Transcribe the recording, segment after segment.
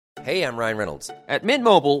Hey, I'm Ryan Reynolds. At Mint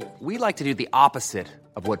Mobile, we like to do the opposite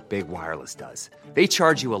of what Big Wireless does. They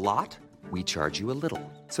charge you a lot, we charge you a little.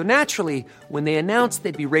 So naturally, when they announced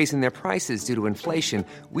they'd be raising their prices due to inflation,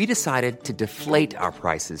 we decided to deflate our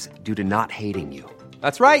prices due to not hating you.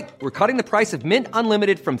 That's right. We're cutting the price of Mint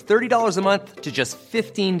Unlimited from $30 a month to just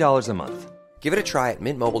 $15 a month. Give it a try at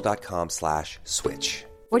mintmobile.com/switch.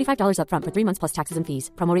 $45 up front for 3 months plus taxes and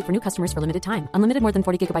fees. Promo rate for new customers for limited time. Unlimited more than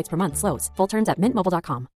 40 gigabytes per month. Slows full terms at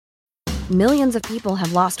mintmobile.com. Millions of people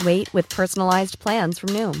have lost weight with personalized plans from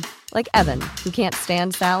Noom. Like Evan, who can't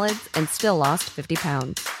stand salads and still lost 50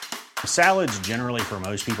 pounds. Salads generally for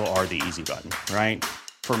most people are the easy button, right?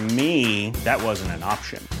 For me, that wasn't an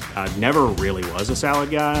option. I never really was a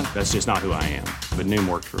salad guy. That's just not who I am. But Noom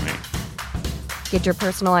worked for me. Get your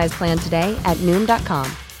personalized plan today at Noom.com.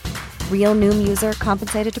 Real Noom user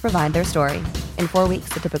compensated to provide their story. In 4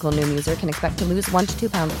 weeks, the typical Noom user can expect to lose 1 to 2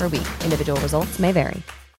 pounds per week. Individual results may vary.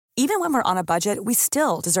 Even when we're on a budget, we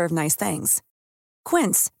still deserve nice things.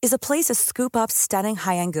 Quince is a place to scoop up stunning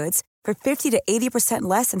high-end goods for 50 to 80%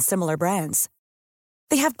 less than similar brands.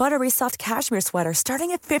 They have buttery soft cashmere sweaters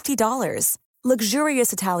starting at $50,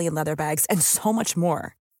 luxurious Italian leather bags, and so much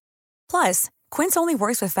more. Plus, Quince only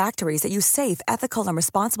works with factories that use safe, ethical, and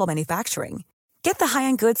responsible manufacturing. Get the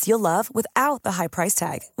high-end goods you'll love without the high price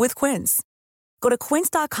tag with Quince. Go to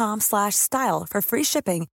quince.com/style for free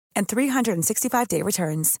shipping and 365-day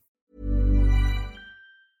returns.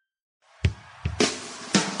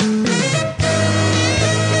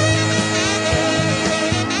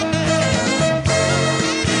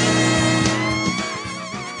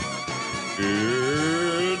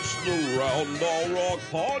 It's the Round Ball Rock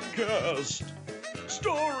Podcast,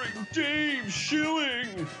 starring Dave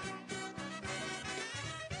Schilling,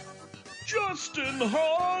 Justin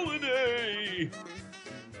Holiday,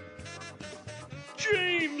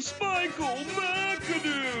 James Michael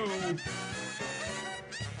McAdoo,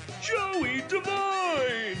 Joey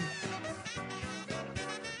Devine,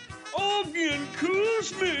 Ogden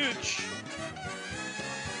Kuzmich,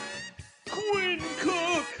 Quinn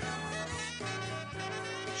Cook,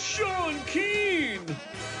 Sean Keane,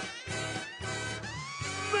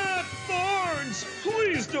 Matt Barnes,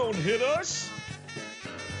 please don't hit us,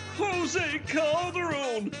 Jose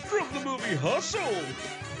Calderon from the movie Hustle,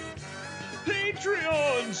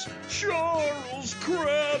 Patreons, Charles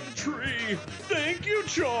Crabtree, thank you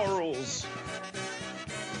Charles,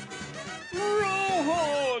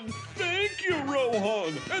 Rohan, thank you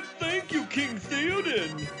Rohan, and thank you King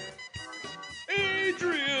Theoden,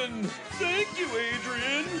 Adrian, thank you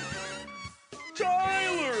Adrian,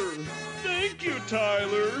 Tyler, thank you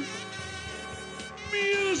Tyler,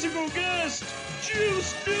 musical guest,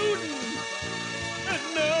 Juice Newton, and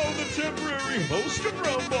now the temporary host of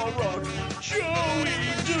Round Ball Rock, Joey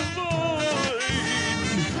Devine.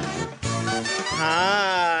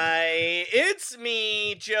 Hi, it's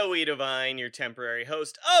me, Joey Devine, your temporary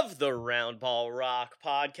host of the Round Ball Rock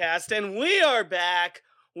podcast, and we are back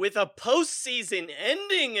with a postseason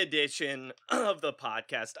ending edition of the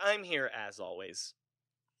podcast. I'm here, as always,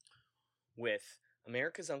 with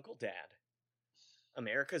America's Uncle Dad,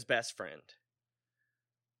 America's best friend,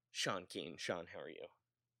 Sean Keane. Sean, how are you?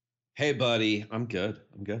 Hey, buddy. I'm good.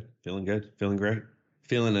 Feeling good. Feeling great.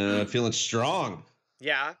 Feeling strong.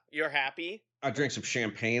 Yeah, you're happy? I drank some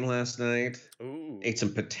champagne last night. Ooh. Ate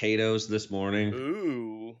some potatoes this morning.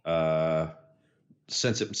 Ooh.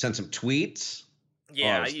 Sent some tweets.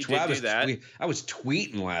 Yeah, you did do that. I was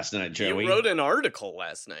tweeting last night, Joey. You wrote an article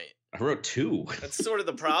last night. I wrote 2. That's sort of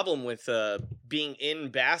the problem with being in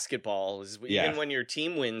basketball is even when your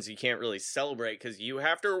team wins, you can't really celebrate because you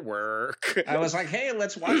have to work. I was like, hey,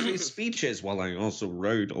 let's watch these speeches while I also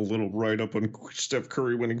write a little write-up on Steph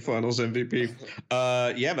Curry winning Finals MVP.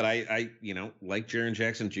 But I like Jaren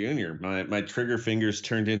Jackson Jr., my trigger fingers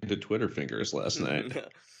turned into Twitter fingers last night.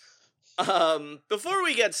 Before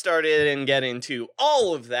we get started and get into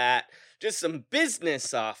all of that, just some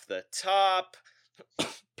business off the top.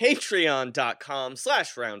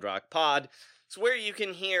 Patreon.com/RoundRockPod. It's where you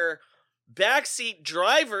can hear Backseat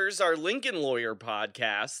Drivers, our Lincoln Lawyer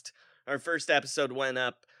podcast. Our first episode went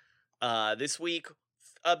up this week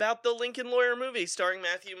about the Lincoln Lawyer movie starring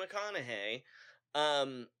Matthew McConaughey.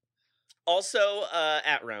 Also,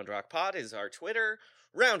 at RoundRockPod is our Twitter.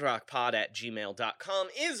 RoundRockPod@gmail.com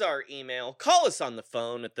is our email. Call us on the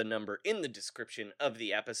phone at the number in the description of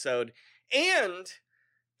the episode. And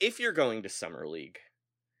if you're going to Summer League,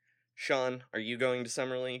 Sean, are you going to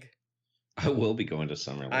Summer League? I will be going to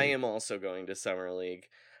Summer League. I am also going to Summer League.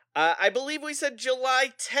 I believe we said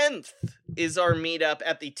July 10th is our meetup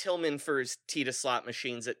at the Tillman Fertitta slot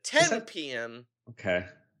machines at 10 p.m. Okay.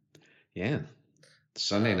 Yeah.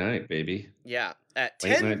 Sunday night, baby. Yeah, at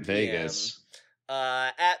Late 10 night p.m. Vegas.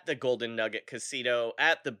 At the Golden Nugget Casino,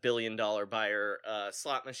 at the $1 Billion Buyer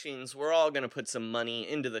slot machines. We're all going to put some money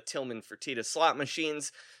into the Tillman Fertitta slot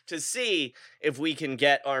machines to see if we can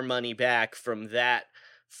get our money back from that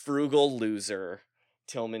frugal loser,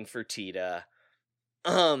 Tillman Fertitta.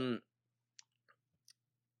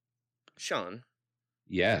 Sean.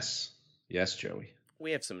 Yes, Joey.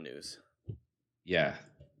 We have some news. Yeah,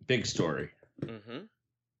 big story. Mm-hmm.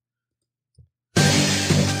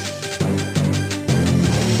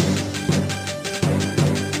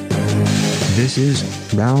 This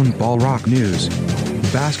is Round Ball Rock News.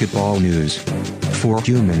 Basketball news. For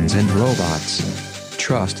humans and robots.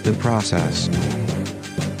 Trust the process.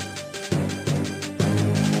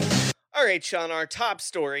 All right, Sean, our top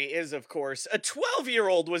story is, of course, a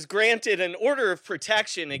 12-year-old was granted an order of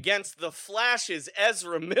protection against the Flash's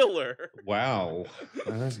Ezra Miller. Wow.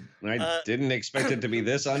 I didn't expect it to be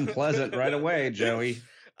this unpleasant right away, Joey.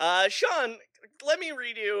 Sean, let me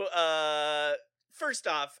read you... First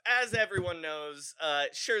off, as everyone knows,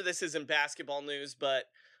 sure, this isn't basketball news, but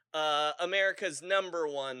America's number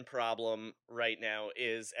one problem right now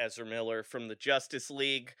is Ezra Miller from the Justice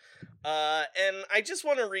League. And I just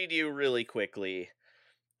want to read you really quickly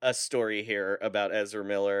a story here about Ezra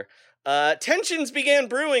Miller. Tensions began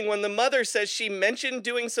brewing when the mother says she mentioned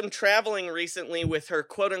doing some traveling recently with her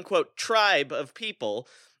quote-unquote tribe of people,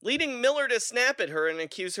 leading Miller to snap at her and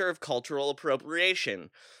accuse her of cultural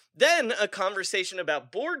appropriation. Then, a conversation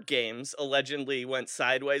about board games allegedly went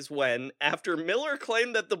sideways when, after Miller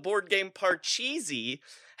claimed that the board game Parcheesi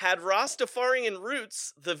had Rastafarian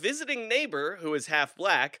roots, the visiting neighbor, who is half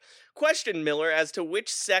black, questioned Miller as to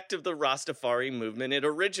which sect of the Rastafari movement it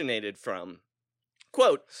originated from.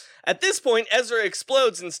 Quote, "At this point, Ezra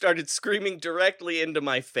explodes and started screaming directly into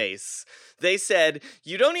my face. They said,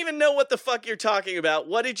 'You don't even know what the fuck you're talking about.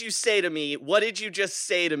 What did you say to me? What did you just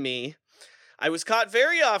say to me?' I was caught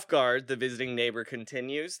very off guard," the visiting neighbor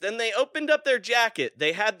continues. "Then they opened up their jacket.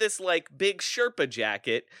 They had this, big Sherpa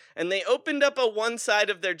jacket, and they opened up one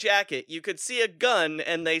side of their jacket. You could see a gun,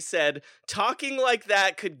 and they said, 'Talking like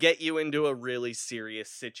that could get you into a really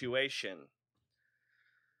serious situation.'"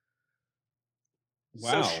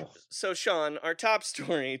 Wow. So Sean, our top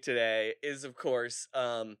story today is, of course,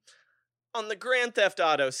 on the Grand Theft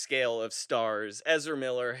Auto scale of stars, Ezra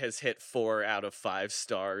Miller has hit 4 out of 5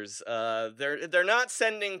 stars. They're not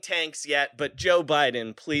sending tanks yet, but Joe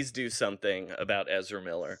Biden, please do something about Ezra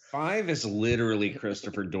Miller. 5 is literally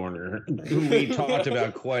Christopher Dorner, who we talked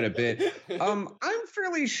about quite a bit. I'm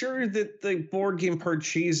fairly sure that the board game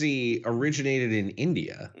Parcheesi originated in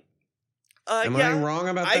India. Am I wrong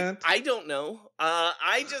about that? I don't know.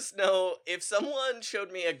 I just know if someone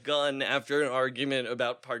showed me a gun after an argument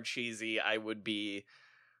about Parcheesi, I would be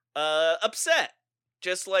upset,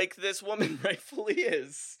 just like this woman rightfully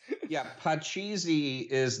is. Yeah, Parcheesi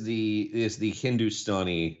is the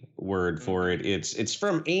Hindustani word for it. It's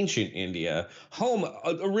from ancient India,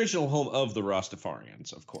 original home of the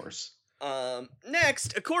Rastafarians, of course.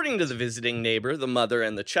 Next, according to the visiting neighbor, the mother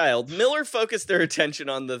and the child, Miller focused their attention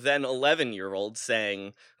on the then 11-year-old,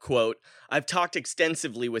 saying, quote, "I've talked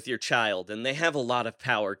extensively with your child, and they have a lot of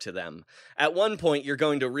power to them. At one point, you're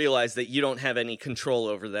going to realize that you don't have any control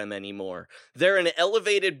over them anymore. They're an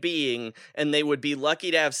elevated being, and they would be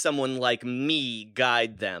lucky to have someone like me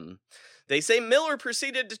guide them." They say Miller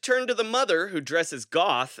proceeded to turn to the mother, who dresses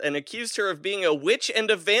goth, and accused her of being a witch and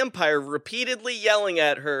a vampire, repeatedly yelling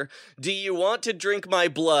at her, "Do you want to drink my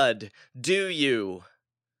blood? Do you?"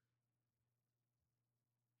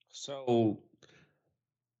 So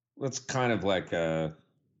that's kind of like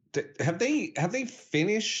have they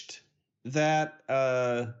finished that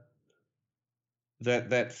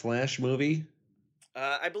that Flash movie?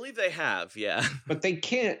 I believe they have, yeah. But they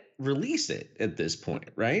can't release it at this point,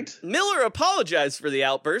 right? Miller apologized for the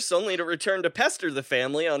outbursts, only to return to pester the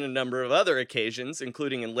family on a number of other occasions,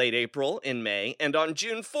 including in late April, in May, and on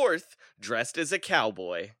June 4th, dressed as a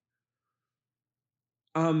cowboy.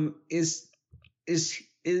 Are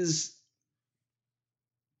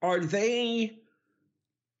they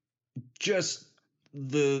just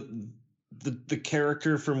the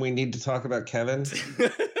character from We Need to Talk About Kevin?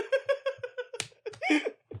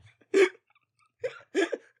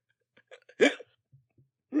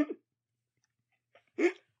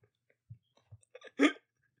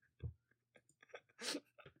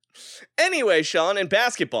 Anyway, Sean, in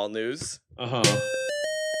basketball news.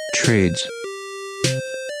 Trades.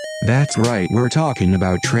 That's right, we're talking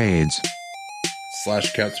about trades.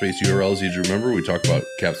 /capspace URLs you remember. We talk about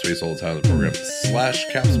Capspace all the time in the program.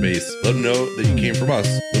 /capspace. Let them know that you came from us.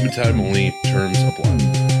 Limited time only. Terms apply.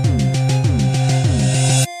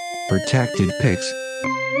 protected pics.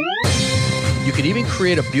 You can even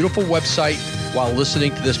create a beautiful website while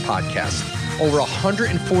listening to this podcast. Over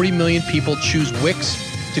 140 million people choose Wix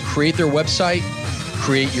to create their website.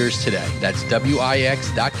 Create yours today. That's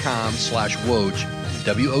Wix.com/Woj,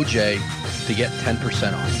 W-O-J, to get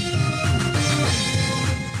 10%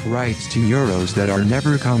 off. Rights to euros that are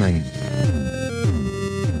never coming.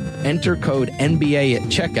 Enter code NBA at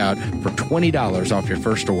checkout for $20 off your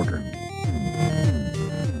first order.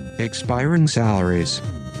 Expiring salaries.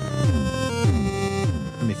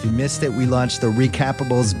 If you missed it, we launched the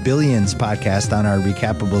Recapables Billions podcast on our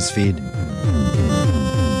Recapables feed.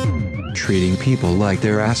 Treating people like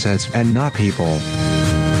they're assets and not people.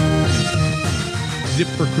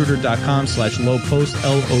 ZipRecruiter.com/low post,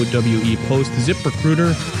 LOWE post.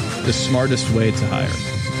 ZipRecruiter, the smartest way to hire.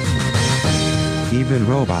 Even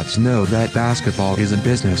robots know that basketball is a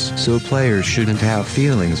business, so players shouldn't have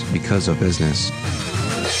feelings because of business.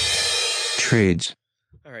 Trades.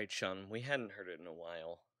 All right, Sean, we hadn't heard it in a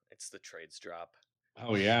while. It's the trades drop.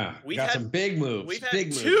 Oh, yeah. We've got had some big moves. We've had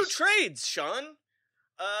big two moves. trades, Sean.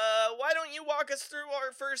 Why don't you walk us through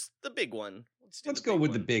the big one? Let's go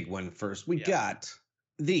with the big one first. We got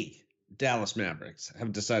the Dallas Mavericks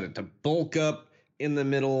have decided to bulk up in the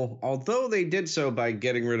middle, although they did so by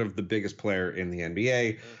getting rid of the biggest player in the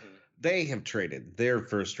NBA. They have traded their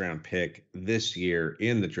first-round pick this year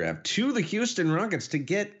in the draft to the Houston Rockets to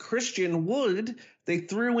get Christian Wood. They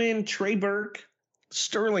threw in Trey Burke,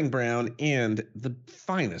 Sterling Brown, and the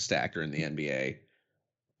finest actor in the NBA,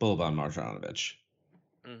 Boban Marjanovic.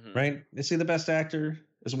 Right? Is he the best actor?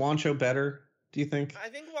 Is Juancho better, do you think? I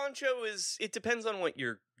think Juancho it depends on what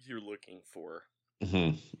you're looking for.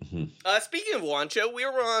 Speaking of Juancho, we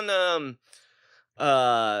were on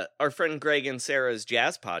our friend Greg and Sarah's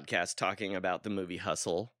jazz podcast talking about the movie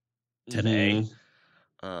Hustle today.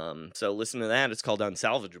 So listen to that. It's called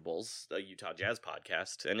Unsalvageables, the Utah Jazz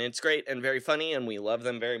podcast, and it's great and very funny, and we love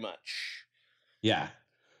them very much. Yeah.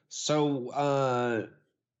 So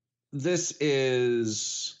this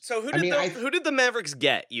is. So who did the Mavericks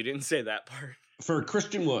get? You didn't say that part. For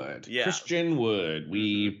Christian Wood. Yeah. Christian Wood.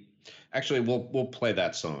 We actually we'll play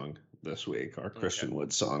that song this week, our Christian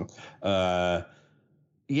Wood song.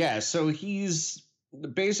 Yeah, so he's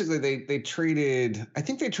basically they traded, I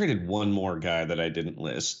think they traded one more guy that I didn't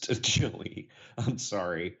list, Joey. I'm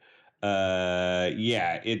sorry.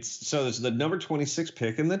 Yeah, it's the number 26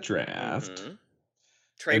 pick in the draft.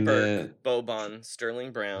 Trey Burke, Boban,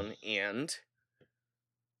 Sterling Brown, and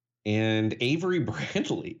Avery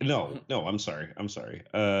Bradley. No, I'm sorry.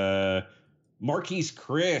 Marquise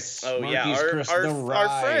Chris. Oh, Marquise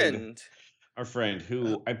our friend.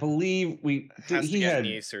 Who I believe he had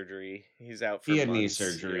knee surgery. He's out for months. Knee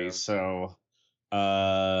surgery. Yeah. So,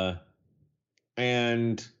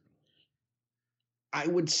 and I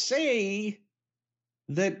would say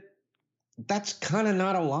that's kind of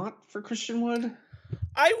not a lot for Christian Wood.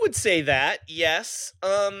 I would say that, yes.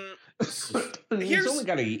 He's only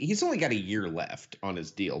got a year left on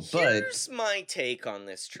his deal. But here's my take on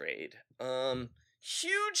this trade.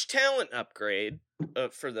 Huge talent upgrade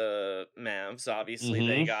for the Mavs. Obviously,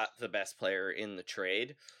 they got the best player in the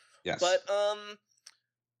trade. Yes, but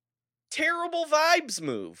terrible vibes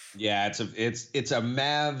move. Yeah, it's a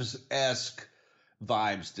Mavs-esque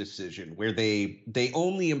vibes decision where they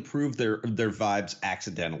only improve their vibes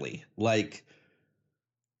accidentally. Like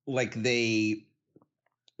they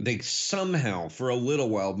somehow for a little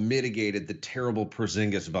while mitigated the terrible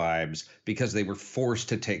Porzingis vibes because they were forced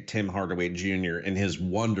to take Tim Hardaway Jr. and his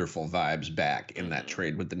wonderful vibes back in that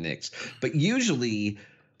trade with the Knicks. But usually,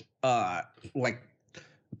 Dirk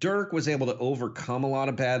was able to overcome a lot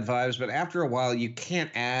of bad vibes, but after a while, you can't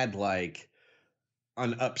add like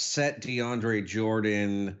an upset DeAndre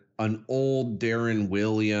Jordan, an old Darren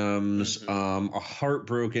Williams, a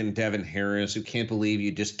heartbroken Devin Harris who can't believe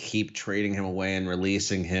you just keep trading him away and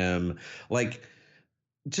releasing him.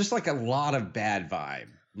 Just a lot of bad vibe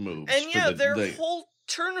moves. And yeah, their whole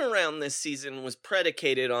turnaround this season was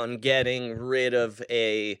predicated on getting rid of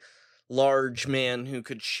a large man who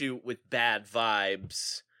could shoot with bad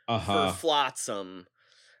vibes for Flotsam.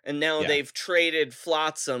 And now they've traded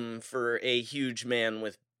Flotsam for a huge man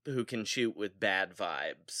who can shoot with bad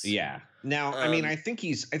vibes. Yeah. Now, I mean, I think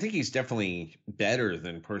he's definitely better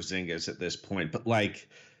than Porzingis at this point. But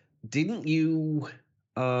didn't you?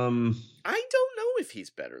 I don't know if he's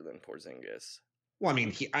better than Porzingis. Well, I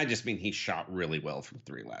mean, I just mean he shot really well from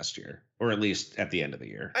three last year, or at least at the end of the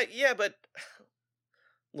year. Yeah, but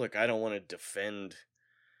look, I don't want to defend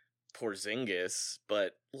Porzingis,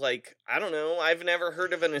 but like, I don't know. I've never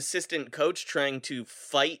heard of an assistant coach trying to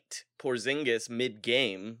fight Porzingis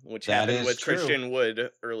mid-game, which That happened is with true. Christian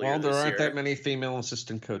Wood earlier Well, there this aren't year. that many female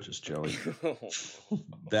assistant coaches, Joey.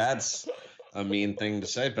 That's a mean thing to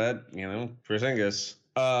say, but, you know, Porzingis.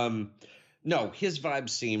 No, his vibe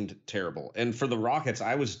seemed terrible. And for the Rockets,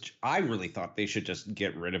 I really thought they should just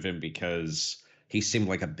get rid of him because he seemed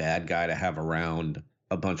like a bad guy to have around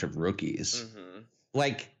a bunch of rookies. Mm-hmm.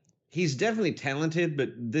 Like, he's definitely talented, but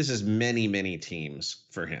this is many, many teams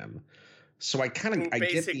for him. So I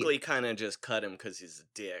basically kind of just cut him because he's a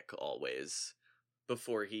dick always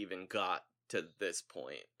before he even got to this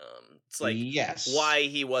point. It's like why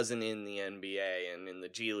he wasn't in the NBA and in the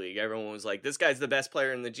G League. Everyone was like, this guy's the best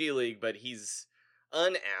player in the G League, but he's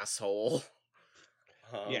an asshole.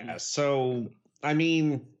 Yeah, so, I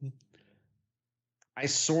mean, I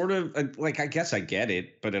sort of, like, I guess I get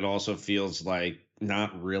it, but it also feels like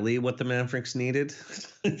not really what the Mavericks needed,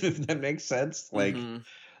 if that makes sense.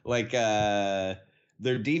 Like, their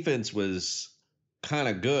defense was kind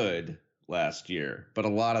of good last year, but a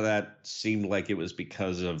lot of that seemed like it was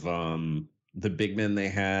because of the big men they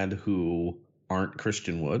had who aren't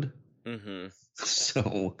Christian Wood. Mm-hmm.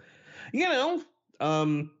 So, you know,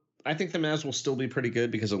 I think the Mavs will still be pretty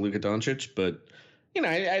good because of Luka Doncic, but, you know,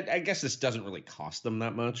 I guess this doesn't really cost them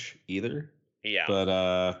that much either. Yeah. But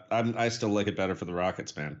I still like it better for the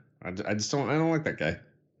Rockets, man. I don't like that guy.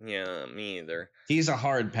 Yeah, me either. He's a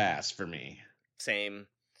hard pass for me. Same.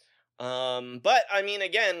 But I mean,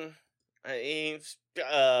 again,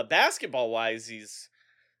 basketball wise, he's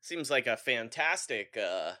seems like a fantastic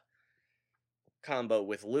combo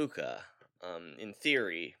with Luka, in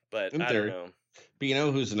theory. But I don't know. But you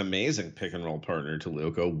know who's an amazing pick and roll partner to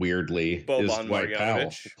Luka, weirdly, is Dwight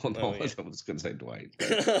Powell. Well, no, I was going to say Dwight.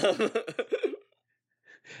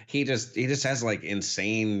 He just has like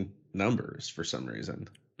insane numbers for some reason.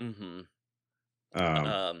 Mm-hmm.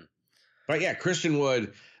 But yeah, Christian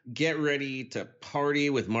Wood, get ready to party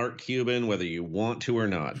with Mark Cuban, whether you want to or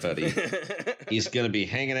not, buddy. He's going to be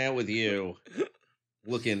hanging out with you,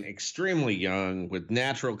 looking extremely young with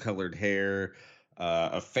natural colored hair,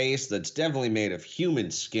 a face that's definitely made of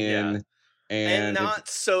human skin. Yeah. And not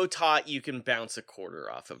so taut you can bounce a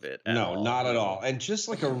quarter off of it. No, not at all. And just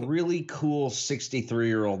like a really cool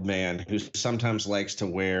 63-year-old man who sometimes likes to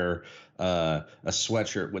wear a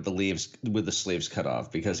sweatshirt with the sleeves cut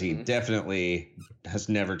off because he definitely has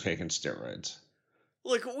never taken steroids.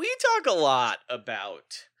 Look, we talk a lot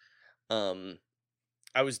about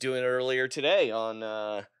I was doing it earlier today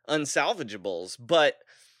on Unsalvageables, but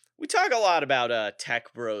we talk a lot about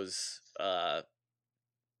Tech Bros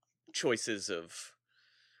choices of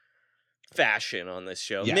fashion on this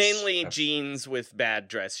show. Yes. Mainly jeans with bad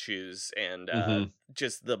dress shoes and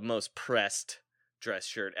just the most pressed dress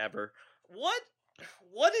shirt ever. What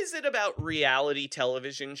is it about reality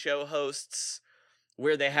television show hosts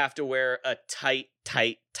where they have to wear a tight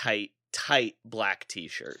black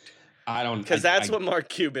t-shirt? I don't, because that's what Mark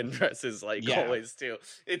Cuban dresses like always too.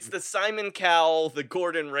 It's the Simon Cowell, the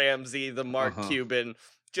Gordon Ramsay, the Mark Cuban.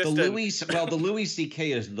 Just the Louis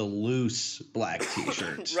C.K. is the loose black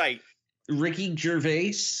t-shirt. Right. Ricky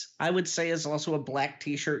Gervais, I would say, is also a black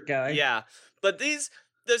t-shirt guy. Yeah, but the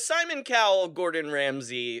Simon Cowell, Gordon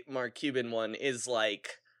Ramsay, Mark Cuban one is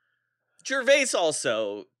like Gervais.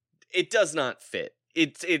 Also, it does not fit.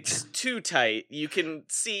 It's too tight. You can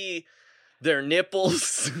see their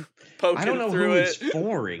nipples poking through it. I don't know who it's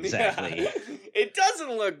for exactly. Yeah. It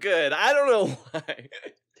doesn't look good. I don't know why.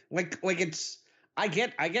 Like it's. I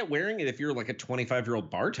get wearing it if you're like a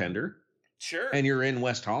 25-year-old bartender. Sure. And you're in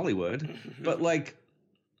West Hollywood. But like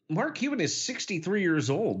Mark Cuban is 63 years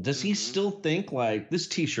old. Does he still think like this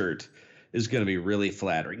t-shirt is going to be really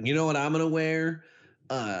flattering? You know what I'm going to wear?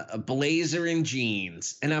 A blazer and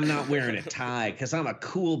jeans. And I'm not wearing a tie because I'm a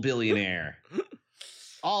cool billionaire.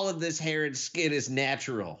 All of this hair and skin is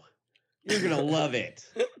natural. You're going to love it.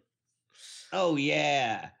 Oh,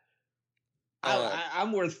 yeah.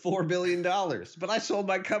 I'm worth $4 billion, but I sold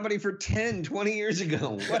my company for 20 years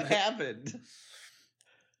ago. What happened?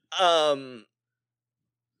 All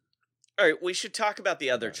right, we should talk about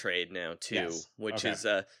the other trade now, too, which is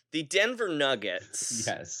the Denver Nuggets.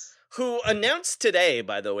 Yes. Who announced today,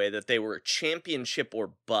 by the way, that they were championship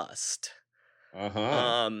or bust.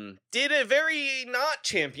 Did a very not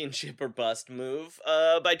championship or bust move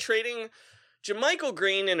by trading JaMychal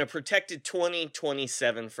Green in a protected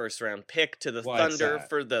 2027 first-round pick to the Thunder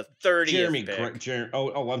for the 30th pick.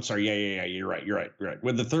 I'm sorry. Yeah. You're right.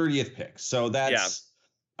 With the 30th pick. So that's...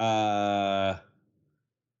 Yeah.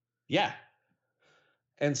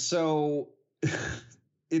 And so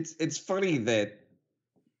it's funny that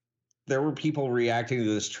people reacting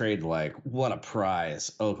to this trade like, what a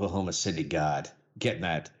prize Oklahoma City got, getting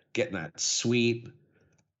that sweet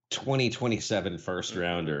 2027 first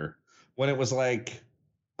rounder, when it was like,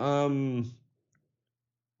 you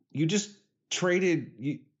just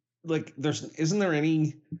traded, isn't there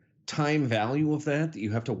any time value of that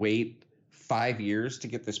you have to wait 5 years to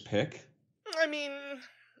get this pick? I mean,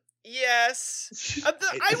 yes.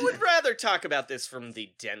 I would rather talk about this from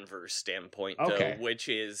the Denver standpoint, though, which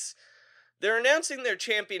is they're announcing their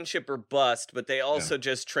championship or bust, but they also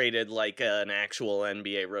just traded like an actual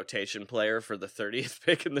NBA rotation player for the 30th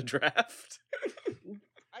pick in the draft.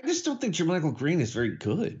 I just don't think JaMychal Green is very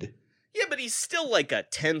good. Yeah, but he's still like a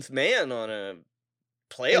 10th man on a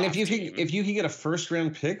playoff and if you can get a first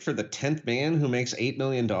round pick for the 10th man who makes $8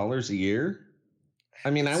 million a year, I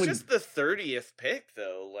mean, it's just the 30th pick,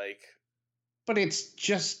 though. Like, but it's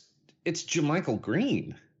JaMychal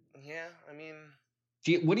Green. Yeah, I mean,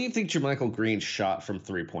 what do you think JaMychal Green shot from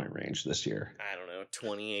 3-point range this year? I don't know,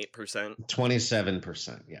 28%,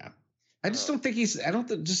 27%. Yeah, I just don't think he's. I don't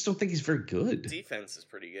think he's very good. Defense is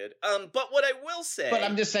pretty good. But what I will say, but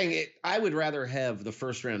I'm just saying, I would rather have the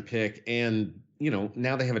first round pick, and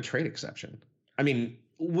now they have a trade exception. I mean,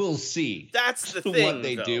 we'll see. That's the thing. What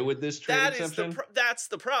they do with this trade exception. That's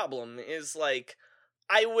the problem. Is like,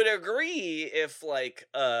 I would agree if like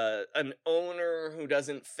an owner who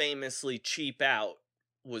doesn't famously cheap out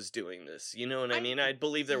was doing this. You know what I mean? I'd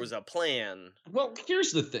believe there was a plan. Well,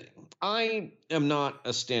 here's the thing. I am not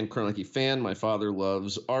a Stan Kroenke fan. My father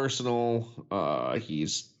loves Arsenal.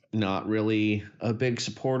 He's not really a big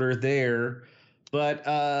supporter there. But,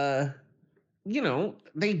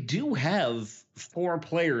 they do have 4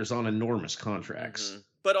 players on enormous contracts. Mm-hmm.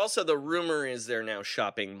 But also the rumor is they're now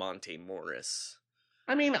shopping Monte Morris.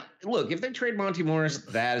 I mean, look, if they trade Monte Morris,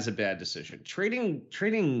 that is a bad decision. Trading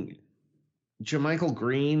JaMychal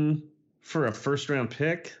Green for a first round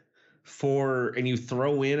pick and you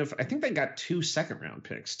throw in, I think they got 2 second-round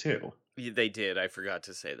picks too. They did. I forgot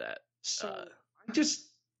to say that. So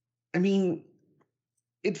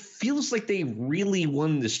it feels like they really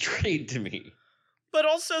won this trade to me. But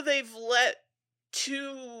also they've let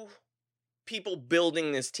 2 people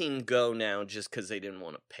building this team go now just because they didn't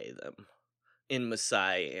want to pay them, in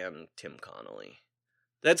Masai and Tim Connolly.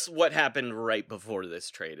 That's what happened right before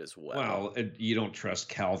this trade as well. Well, you don't trust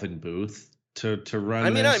Calvin Booth to run.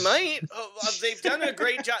 I mean, this? I might. They've done a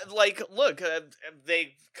great job. Like, look,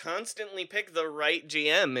 they constantly pick the right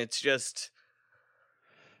GM. It's just.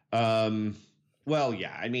 Well,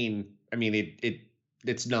 yeah. I mean,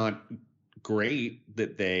 it's not great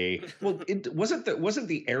that they. Well, it wasn't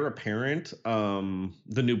the heir apparent. The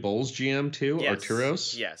new Bulls GM too, yes.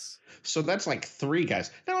 Arturos. Yes. So that's like 3 guys.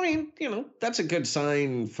 Now, I mean, that's a good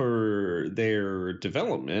sign for their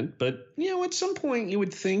development. But, at some point you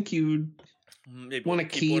would think you'd want to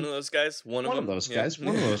keep one of those guys. One of those guys.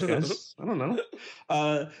 I don't know.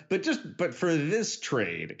 But for this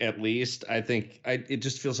trade, at least, I think it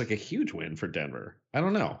just feels like a huge win for Denver. I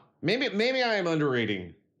don't know. Maybe I am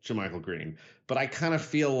underrating JaMychal Green, but I kind of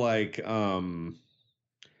feel like I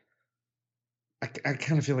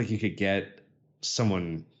kind of feel like you could get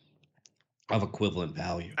someone of equivalent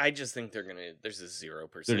value. I just think there's a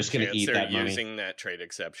 0% they're just gonna eat that money. Using that trade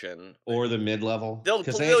exception. Or the mid-level. They'll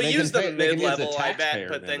use the mid-level, I bet,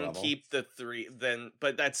 but then keep the 3,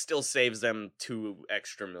 but that still saves them $2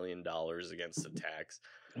 extra million against the tax.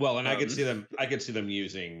 Well, and I could see them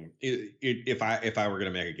using if I were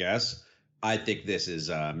going to make a guess, I think this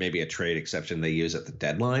is maybe a trade exception they use at the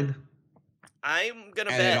deadline. I'm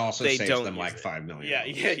gonna bet it also they saves don't them like $5 million. Yeah,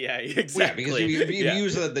 exactly. Yeah, because if you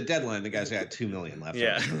use the deadline, the guy's got $2 million left.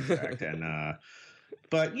 Yeah. On the contract. And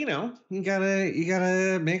but you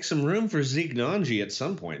gotta make some room for Zeke Nnaji at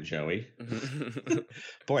some point, Joey.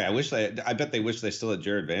 Boy, I bet they wish they still had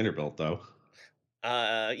Jared Vanderbilt though.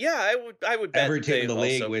 Yeah, I would bet every team in the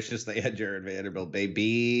league also wishes they had Jared Vanderbilt,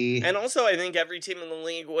 baby. And also, I think every team in the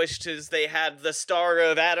league wishes they had the star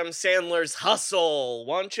of Adam Sandler's Hustle,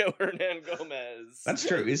 Juancho Hernangomez. That's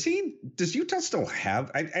true. Does Utah still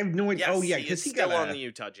have? I have no idea. Yes, oh yeah, because he's still on the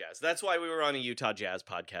Utah Jazz. That's why we were on a Utah Jazz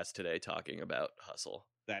podcast today talking about Hustle.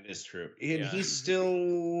 That is true, and he's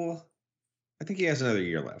still. I think he has another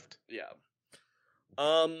year left. Yeah.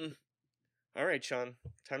 All right, Sean.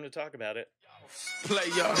 Time to talk about it.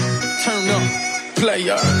 Player, turn up,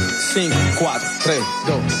 player, 5, 4, 3,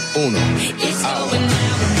 2, 1. It's going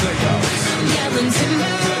down, player. I'm yelling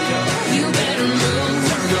timber, you better move,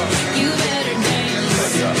 you better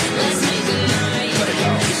dance, let's make a night.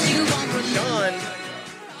 Sean,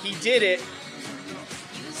 he did it.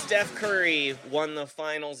 Steph Curry won the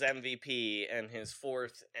Finals MVP and his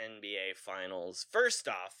 4th NBA Finals. First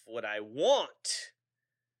off, what I want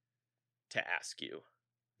to ask you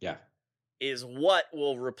is what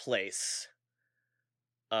will replace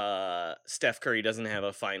Steph Curry doesn't have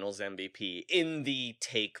a Finals MVP in the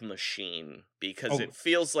take machine, because it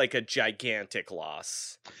feels like a gigantic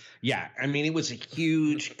loss. Yeah, I mean, it was a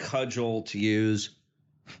huge cudgel to use.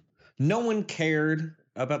 No one cared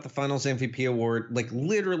about the Finals MVP award. Like,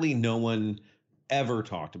 literally no one ever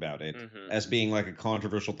talked about it as being like a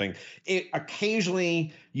controversial thing.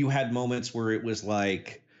 Occasionally you had moments where it was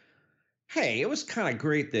like, hey, it was kind of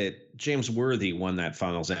great that James Worthy won that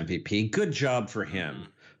Finals MVP. Good job for him.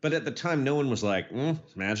 But at the time, no one was like,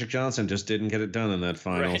 Magic Johnson just didn't get it done in that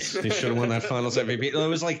Finals. Right. He should have won that Finals MVP.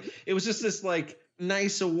 It was just this like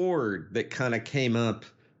nice award that kind of came up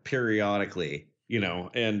periodically.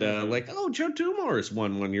 And like, oh, Joe Dumars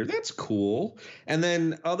won one year. That's cool. And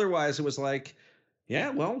then otherwise it was like, yeah,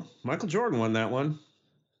 well, Michael Jordan won that one.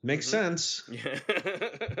 Makes sense.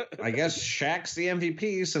 I guess Shaq's the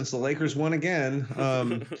MVP since the Lakers won again.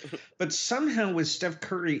 But somehow with Steph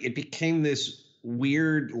Curry, it became this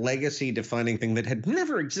weird legacy defining thing that had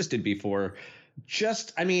never existed before.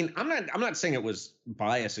 I'm not saying it was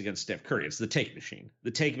bias against Steph Curry. It's the take machine.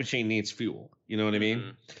 The take machine needs fuel. You know what I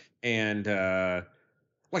mean? And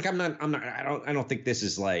like I don't think this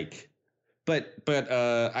is like, but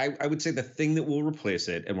I would say the thing that will replace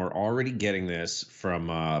it, and we're already getting this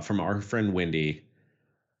from our friend Wendy,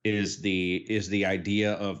 is the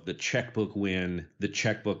idea of the checkbook win, the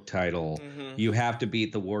checkbook title. You have to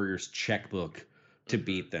beat the Warriors checkbook to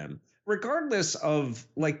beat them, regardless of,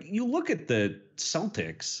 like, you look at the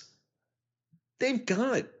Celtics, they've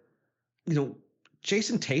got,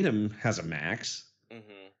 Jason Tatum has a max.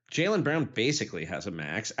 Jaylen Brown basically has a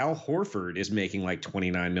max. Al Horford is making like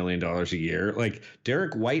 $29 million a year. Like,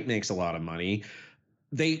 Derek White makes a lot of money.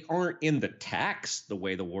 They aren't in the tax the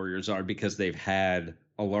way the Warriors are because they've had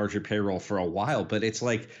a larger payroll for a while. But it's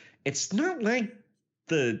like, it's not like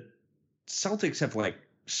the Celtics have like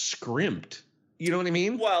scrimped. You know what I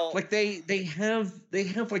mean? Well, like they have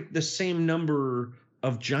like the same number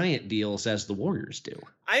of giant deals as the Warriors do.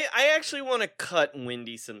 I actually want to cut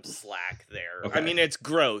Wendy some slack there. Okay. I mean, it's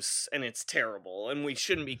gross and it's terrible, and we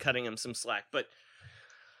shouldn't be cutting him some slack, but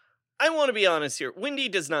I want to be honest here.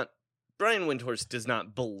 Brian Windhorst does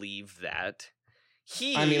not believe that.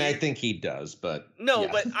 I think he does, but... No,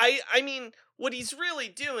 yeah. But I mean, what he's really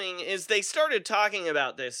doing is they started talking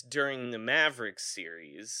about this during the Mavericks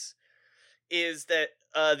series, is that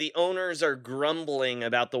the owners are grumbling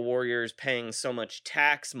about the Warriors paying so much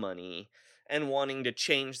tax money and wanting to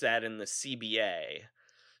change that in the CBA.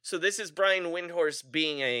 So this is Brian Windhorst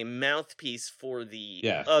being a mouthpiece for the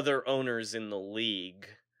other owners in the league.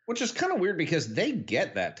 Which is kind of weird because they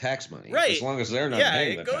get that tax money. Right. As long as they're not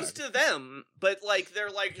paying it the goes tax. to them, but like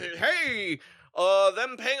they're like, hey,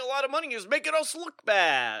 them paying a lot of money is making us look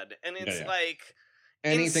bad. And it's like...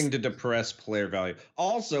 Anything to depress player value.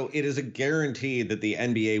 Also, it is a guarantee that the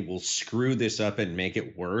NBA will screw this up and make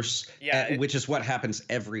it worse, which is what happens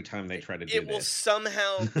every time they try to do this. It will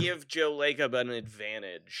somehow give Joe Lacob an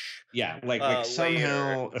advantage. Yeah, like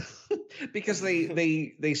somehow, because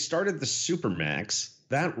they started the Supermax.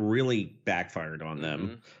 That really backfired on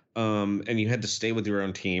them. And you had to stay with your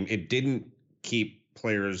own team. It didn't keep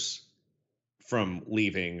players from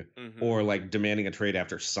leaving or like demanding a trade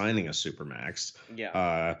after signing a Supermax.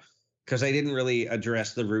 Because they didn't really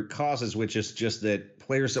address the root causes, which is just that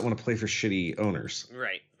players don't want to play for shitty owners.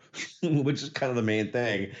 Right. Which is kind of the main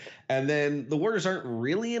thing. And then the Warriors aren't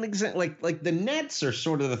really an example. Like the Nets are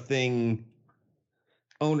sort of the thing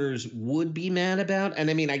owners would be mad about. And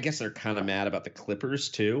I mean, I guess they're kind of mad about the Clippers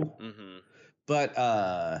too. But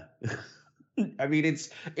I mean,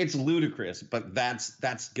 it's ludicrous, but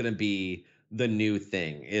that's going to be the new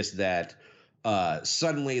thing, is that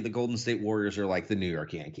suddenly the Golden State Warriors are like the New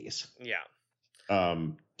York Yankees. Yeah.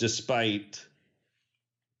 Despite,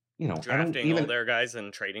 drafting all their guys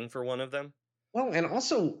and trading for one of them. Well, and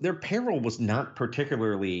also their payroll was not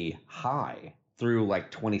particularly high through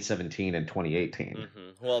like 2017 and 2018.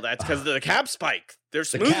 Well, that's because of the cap spike. They're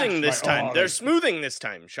smoothing this time. They're smoothing this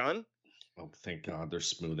time, Sean. Oh, thank God they're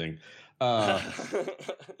smoothing.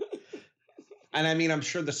 And I mean, I'm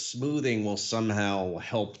sure the smoothing will somehow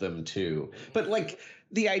help them too. But like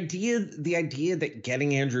the idea that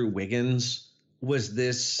getting Andrew Wiggins was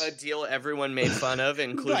this a deal everyone made fun of,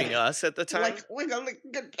 including us at the time.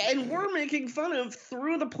 And we're making fun of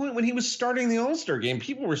through the point when he was starting the All-Star game.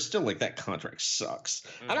 People were still like, that contract sucks.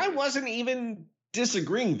 And I wasn't even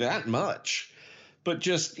disagreeing that much. But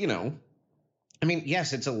just, I mean,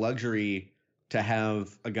 yes, it's a luxury to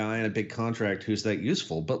have a guy in a big contract who's that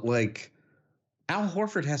useful. But like Al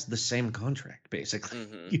Horford has the same contract, basically.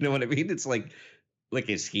 You know what I mean? It's like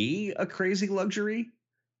is he a crazy luxury?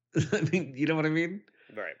 I mean, you know what I mean?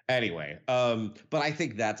 Right. Anyway, but I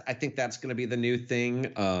think that's going to be the new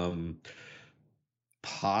thing.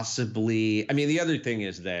 Possibly. I mean, the other thing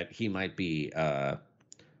is that he might be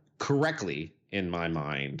correctly, in my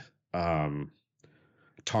mind,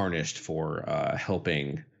 tarnished for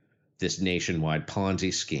helping this nationwide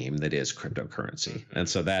Ponzi scheme that is cryptocurrency. And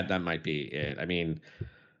so that might be it. I mean,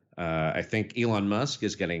 I think Elon Musk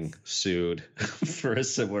is getting sued for a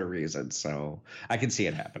similar reason. So I can see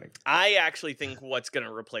it happening. I actually think what's going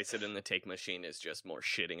to replace it in the take machine is just more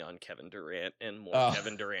shitting on Kevin Durant and more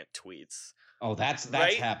Kevin Durant tweets. Oh, that's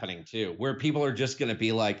Right? happening too, where people are just going to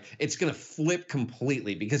be like, it's going to flip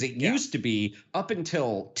completely, because it used to be up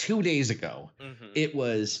until 2 days ago, it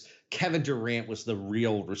was Kevin Durant was the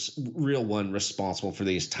real one responsible for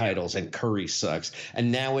these titles, and Curry sucks.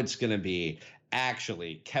 And now it's going to be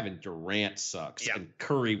actually Kevin Durant sucks, and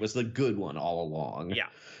Curry was the good one all along. Yeah.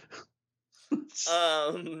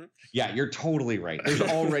 Yeah, you're totally right. There's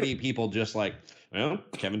already people just like, well,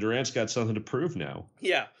 Kevin Durant's got something to prove now.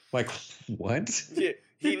 Yeah. Like, what?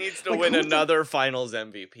 He needs to Like, win who another Finals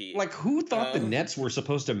MVP. Like, who thought the Nets were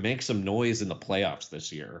supposed to make some noise in the playoffs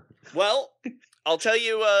this year? Well, I'll tell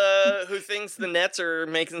you who thinks the Nets are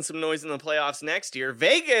making some noise in the playoffs next year.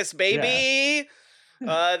 Vegas, baby!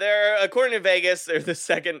 They're, according to Vegas, they're the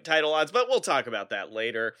second title odds, but we'll talk about that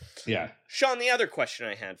later. Yeah. Sean, the other question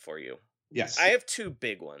I had for you. Yes. I have two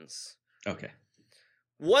big ones. Okay.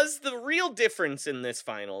 Was the real difference in this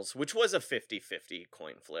finals, which was a 50-50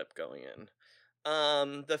 coin flip going in,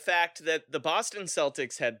 the fact that the Boston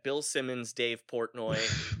Celtics had Bill Simmons, Dave Portnoy,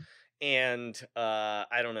 and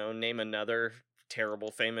I don't know, name another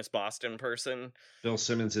terrible famous Boston person. Bill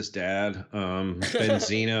Simmons' dad,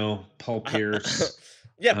 Benzino, Paul Pierce.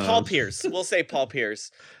 Paul Pierce. We'll say Paul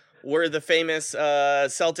Pierce. Were the famous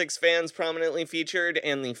Celtics fans prominently featured,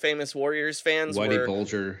 and the famous Warriors fans Whitey were...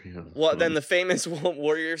 Bulger. Yeah. Well, then the famous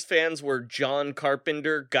Warriors fans were John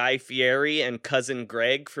Carpenter, Guy Fieri, and Cousin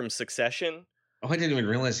Greg from Succession. Oh, I didn't even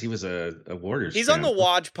realize he was a Warriors He's fan. on the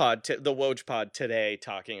Woj Pod today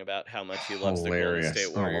talking about how much he loves the Golden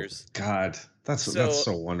State Warriors. Oh, God. That's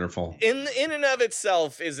so wonderful. In and of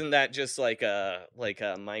itself, isn't that just like a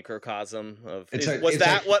microcosm of was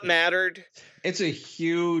that what mattered? It's a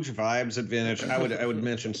huge vibes advantage. I would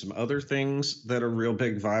mention some other things that are real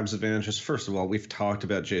big vibes advantages. First of all, we've talked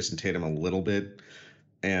about Jason Tatum a little bit,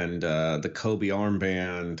 and the Kobe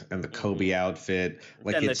armband and the Kobe outfit,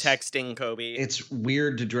 like, and the texting Kobe. It's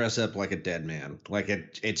weird to dress up like a dead man. Like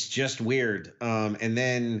it's just weird. And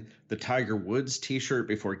then the Tiger Woods t-shirt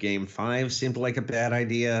before Game 5 seemed like a bad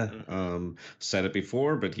idea. Said it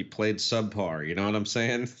before, but he played subpar. You know what I'm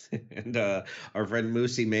saying? And our friend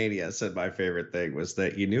Moosey Mania said my favorite thing was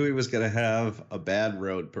that you knew he was going to have a bad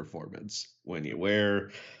road performance when you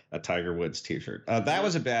wear a Tiger Woods t-shirt. That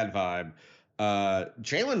was a bad vibe.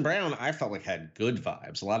 Jaylen Brown, I felt like had good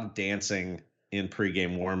vibes. A lot of dancing in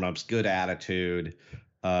pregame warmups, good attitude.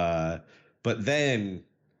 But then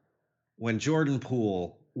when Jordan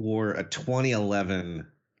Poole wore a 2011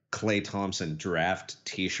 Klay Thompson draft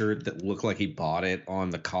t-shirt that looked like he bought it on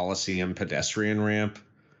the Coliseum pedestrian ramp,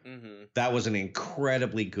 that was an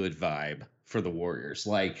incredibly good vibe for the Warriors.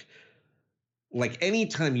 Like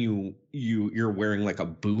anytime you're wearing like a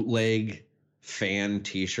bootleg fan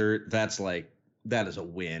t-shirt, that is a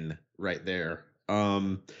win right there.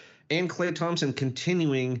 And Klay Thompson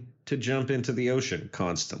continuing to jump into the ocean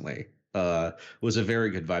constantly was a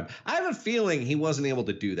very good vibe. I have a feeling he wasn't able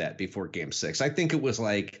to do that before Game 6. I think it was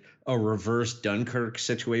like a reverse Dunkirk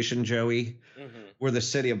situation, Joey, where the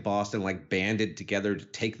city of Boston like banded together to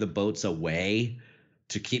take the boats away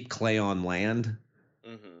to keep Klay on land.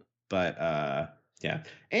 But yeah,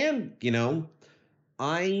 and a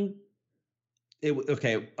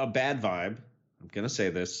bad vibe. I'm going to say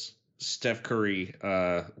this. Steph Curry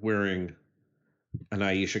wearing an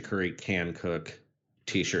Aisha Curry can cook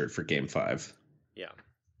t-shirt for Game 5. Yeah.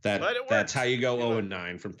 That's how you go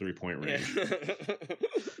 0-9 from 3-point range.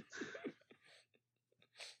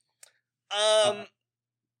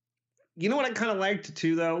 You know what I kind of liked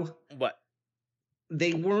too, though? What?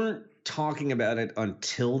 They weren't talking about it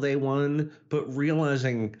until they won, but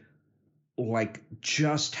realizing like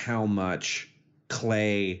just how much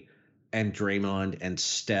Klay and Draymond and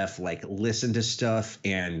Steph like listen to stuff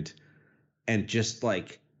and just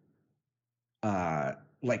like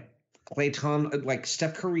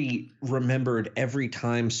Steph Curry remembered every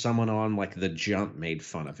time someone on like The Jump made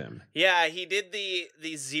fun of him. Yeah, he did the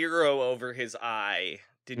zero over his eye.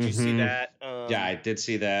 Did you see that? Yeah, I did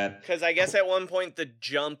see that. Because I guess at one point the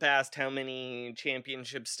Jump asked how many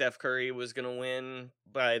championships Steph Curry was going to win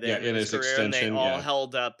by the end of his career, and they all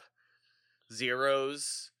held up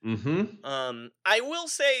zeros. Mm-hmm. I will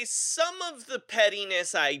say some of the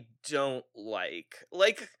pettiness I don't like.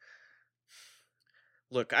 Like,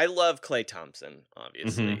 look, I love Klay Thompson,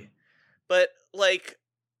 obviously. But, like,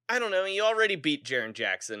 I don't know, you already beat Jaren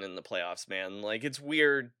Jackson in the playoffs, man. Like, it's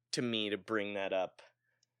weird to me to bring that up.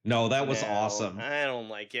 No, that was awesome. I don't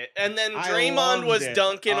like it. And then Draymond was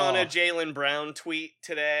dunking on a Jaylen Brown tweet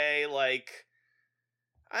today. Like,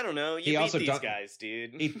 I don't know. You beat these guys,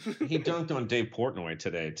 dude. he dunked on Dave Portnoy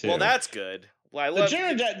today, too. Well, that's good. Well, I love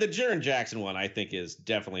the Jaren Jackson one, I think, is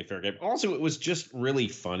definitely fair game. Also, it was just really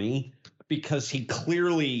funny because he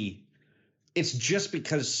clearly... It's just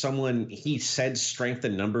because he said strength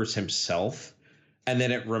in numbers himself, and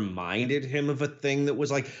then it reminded him of a thing that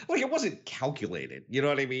was like it wasn't calculated. You know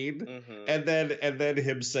what I mean? Mm-hmm. And then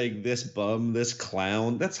him saying this bum, this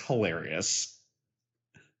clown, that's hilarious.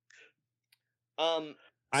 I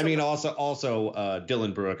mean, also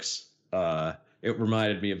Dylan Brooks. It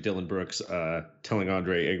reminded me of Dylan Brooks telling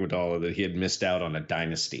Andre Iguodala that he had missed out on a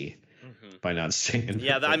dynasty by not staying.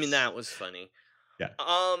 Yeah, I mean that was funny. Yeah.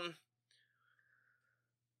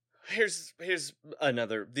 Here's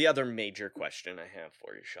the other major question I have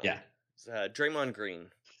for you, Sean. Yeah. Draymond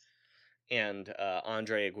Green and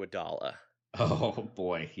Andre Iguodala. Oh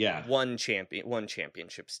boy, yeah. Won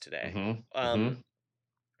championships today.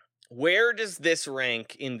 Where does this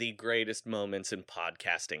rank in the greatest moments in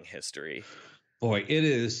podcasting history? Boy, it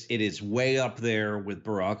is way up there with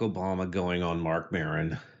Barack Obama going on Marc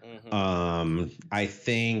Maron. I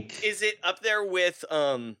think. Is it up there with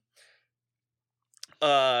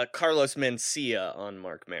Carlos Mencia on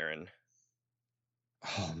Marc Maron?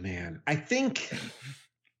 Oh man, I think.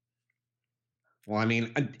 Well, I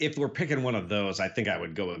mean, if we're picking one of those, I think I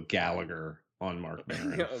would go with Gallagher on Marc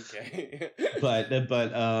Maron. Okay. but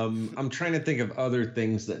I'm trying to think of other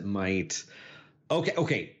things that might.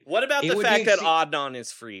 Okay. What about the fact that Adnan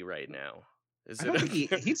is free right now?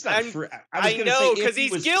 He's not free. I know, because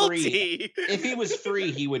he's guilty. If he was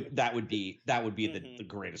free, that would be the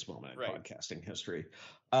greatest moment in podcasting history.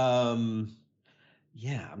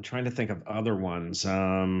 Yeah, I'm trying to think of other ones.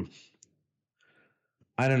 I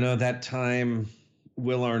don't know, that time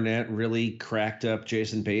Will Arnett really cracked up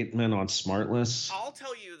Jason Bateman on Smartless. I'll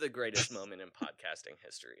tell you the greatest moment in podcasting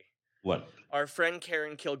history. What? Our friend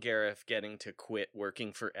Karen Kilgariff getting to quit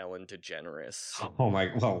working for Ellen DeGeneres. Oh my!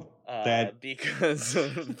 Well, because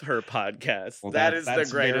of her podcast. Well, that is the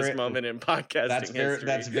greatest moment in podcasting history.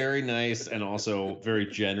 That's very nice, and also very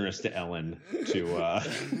generous to Ellen.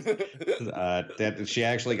 That she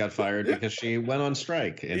actually got fired because she went on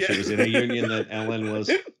strike, and she was in a union that Ellen was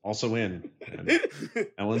also in. And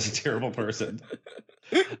Ellen's a terrible person.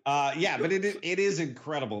 Yeah, but it is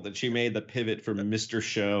incredible that she made the pivot from Mr.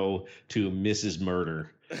 Show to Mrs.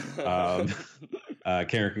 Murder. Karen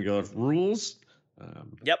Kilgariff rules.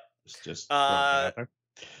 Yep. Just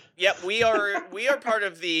yep, we are part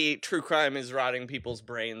of the true crime is rotting people's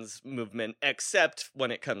brains movement, except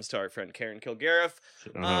when it comes to our friend Karen Kilgariff.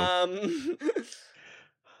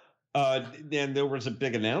 And there was a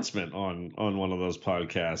big announcement on one of those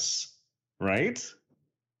podcasts, right?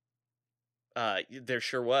 There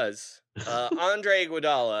sure was. Andre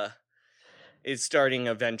Iguodala is starting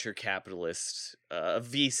a venture capitalist, a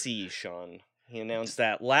VC, Sean. He announced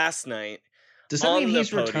that last night. Does that mean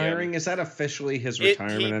he's retiring? Is that officially his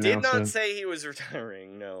retirement announcement? He did not say he was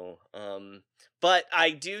retiring, no. But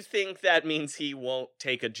I do think that means he won't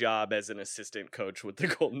take a job as an assistant coach with the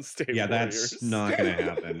Golden State Warriors. That's not going to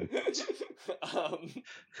happen.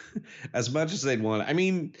 As much as they'd want. I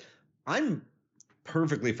mean, I'm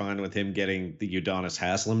perfectly fine with him getting the Udonis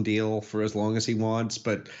Haslem deal for as long as he wants,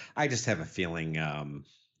 but I just have a feeling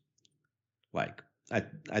I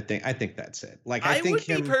think that's it. Like I think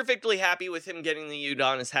would be perfectly happy with him getting the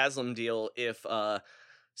Udonis Haslem deal if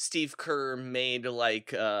Steve Kerr made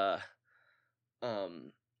like Eric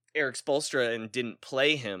Spoelstra and didn't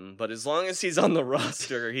play him, but as long as he's on the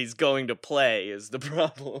roster, he's going to play is the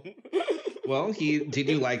problem. Well, did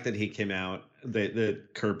you like that he came out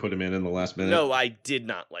that Kerr put him in the last minute? No, I did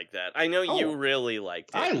not like that. I know you really liked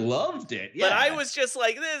it. I loved it. Yeah. But I was just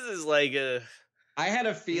like, this is like I had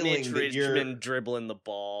a feeling Mitch Richmond dribbling the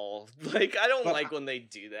ball. Like, I don't like when they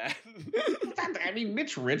do that. I mean,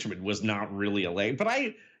 Mitch Richmond was not really a late, but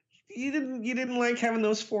you didn't like having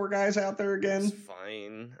those four guys out there again? It's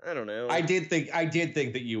fine. I don't know. I did think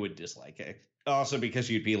that you would dislike it. Also because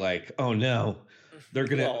you'd be like, oh no,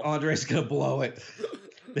 Andre's gonna blow it.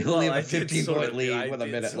 They only have a 15-point lead with a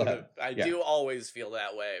minute left. I do always feel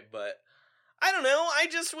that way, but I don't know. I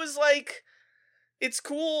just was like, it's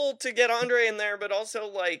cool to get Andre in there, but also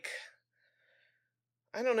like,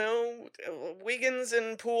 I don't know, Wiggins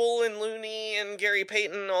and Poole and Looney and Gary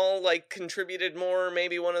Payton all like contributed more.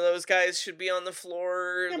 Maybe one of those guys should be on the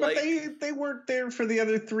floor. Yeah, like, but they weren't there for the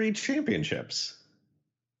other 3 championships.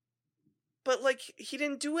 But like, he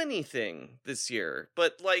didn't do anything this year.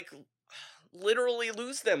 But like, literally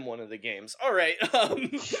lose them one of the games. All right.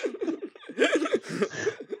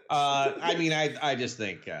 I mean, I just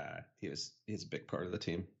think he's a big part of the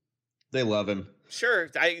team. They love him. Sure,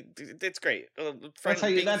 it's great.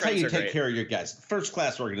 That's how you take care of your guys. First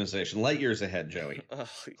class organization. Light years ahead, Joey.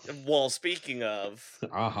 Well, speaking of,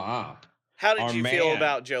 how did you feel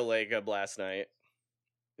about Joe Lacob last night?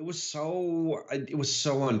 It was so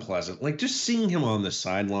unpleasant. Like, just seeing him on the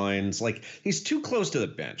sidelines, like, he's too close to the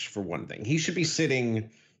bench, for one thing. He should be sitting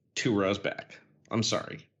 2 rows back. I'm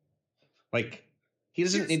sorry. Like, he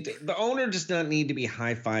doesn't the owner does not need to be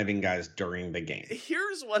high-fiving guys during the game.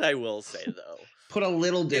 Here's what I will say, though. Put a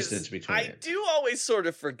little distance between it. I do always sort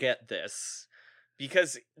of forget this,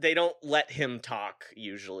 because they don't let him talk,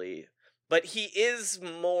 usually. But he is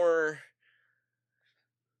more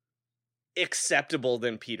acceptable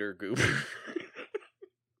than Peter Guber.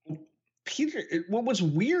 What was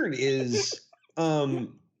weird is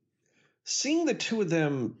seeing the two of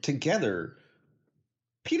them together.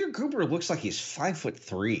 Peter Guber looks like he's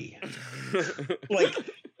 5'3".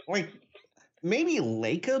 like maybe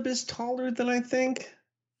Lacob is taller than I think,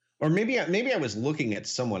 or maybe I was looking at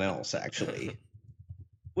someone else actually.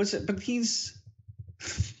 Was it? But he's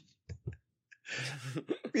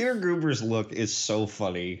Peter Guber's look is so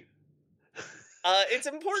funny. It's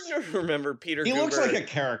important to remember Peter Guber. He looks like a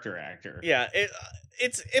character actor. Yeah,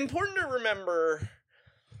 it's important to remember,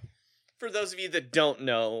 for those of you that don't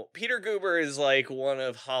know, Peter Guber is like one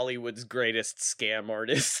of Hollywood's greatest scam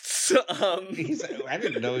artists. I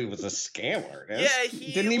didn't know he was a scam artist.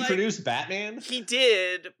 Yeah, didn't he produce Batman? He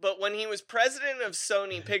did, but when he was president of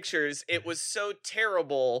Sony Pictures, it was so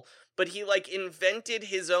terrible. But he like invented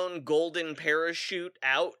his own golden parachute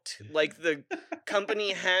out. Like the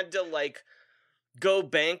company had to like go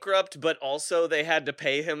bankrupt, but also they had to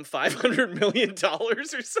pay him $500 million or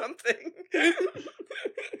something. Man.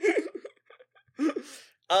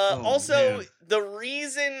 The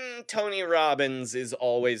reason Tony Robbins is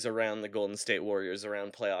always around the Golden State Warriors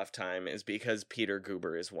around playoff time is because Peter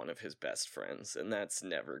Guber is one of his best friends, and that's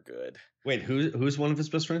never good. Wait, who's one of his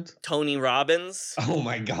best friends? Tony Robbins. Oh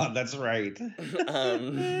my God, that's right. He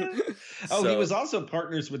was also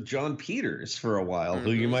partners with John Peters for a while,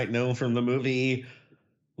 who you might know from the movie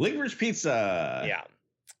Licorice Pizza. Yeah.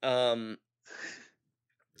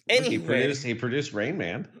 Anyway, he produced Rain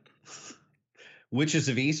Man. Witches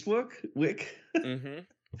of Eastwick. Mm-hmm.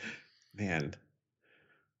 Man,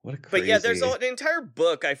 what a crazy. But yeah, there's an entire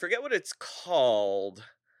book. I forget what it's called.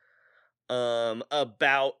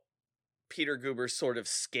 About Peter Guber sort of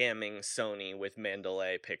scamming Sony with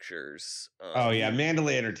Mandalay Pictures.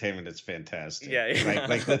 Mandalay Entertainment is fantastic. Yeah.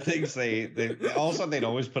 Like the things they also they'd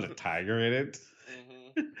always put a tiger in it.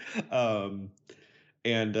 Mm-hmm.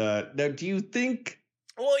 Now, do you think?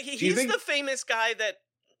 Well, he's the famous guy that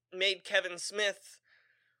made Kevin Smith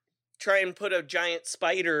try and put a giant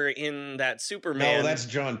spider in that Superman. No, that's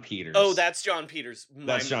John Peters. Oh, that's John Peters.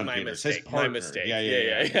 That's John Peters. Mistake. His partner. My mistake.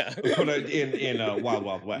 Yeah. Put it in Wild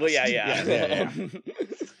Wild West. Well, yeah.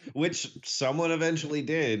 Which someone eventually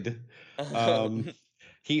did.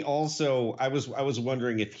 He also, I was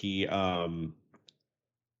wondering if he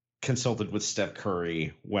consulted with Steph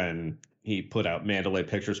Curry when he put out Mandalay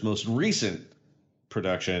Pictures' most recent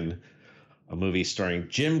production, a movie starring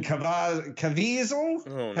Jim Caviezel.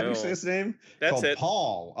 Oh, How do you say his name? That's called it.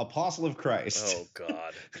 Paul, Apostle of Christ. Oh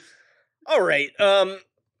God. All right.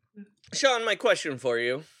 Sean, my question for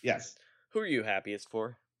you. Yes. Who are you happiest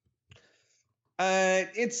for? I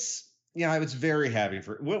was very happy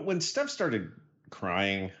for when Steph started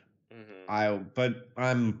crying. Mm-hmm.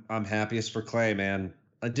 I'm happiest for Clay, man.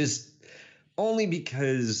 Just only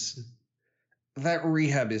because that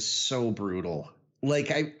rehab is so brutal.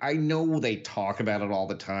 Like, I know they talk about it all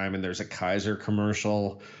the time, and there's a Kaiser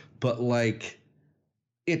commercial, but like,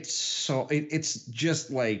 it has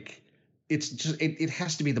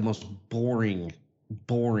to be the most boring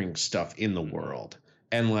stuff in the world.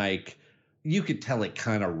 And like, you could tell it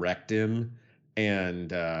kind of wrecked him.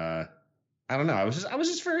 And I don't know. I was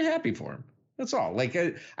just very happy for him. That's all. Like,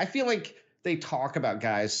 I feel like they talk about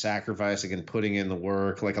guys sacrificing and putting in the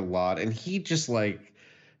work like a lot, and he just feel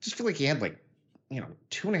like he had like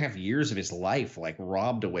 2.5 years of his life like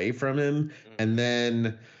robbed away from him. And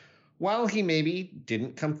then while he maybe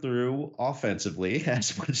didn't come through offensively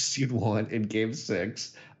as much as you'd want in Game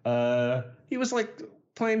 6, he was like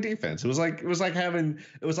playing defense. It was like having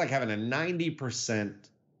a 90%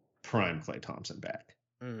 prime Klay Thompson back.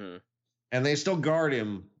 Mm-hmm. And they still guard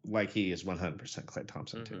him like he is 100% Klay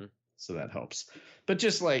Thompson too. So that helps. But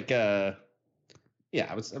just like I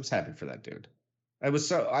was happy for that dude. It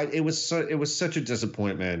was such a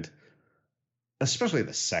disappointment, especially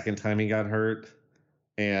the second time he got hurt.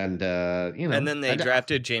 And and then they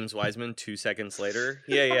drafted James Wiseman 2 seconds later.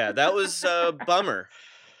 Yeah, that was a bummer.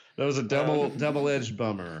 That was a double-edged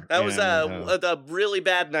bummer. That was a really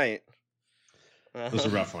bad night. It was a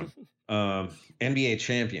rough one. NBA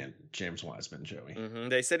champion James Wiseman, Joey.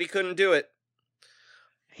 They said he couldn't do it.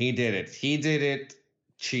 He did it.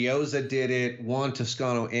 Chiozza did it. Juan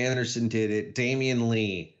Toscano Anderson did it. Damian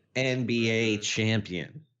Lee, NBA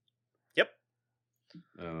champion. Yep.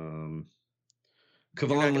 Kevon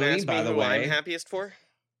Looney, by the way. I'm happiest for?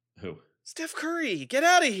 Who? Steph Curry. Get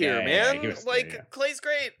out of here, man. Yeah, Clay's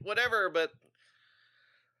great, whatever, but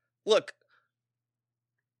look,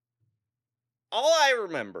 all I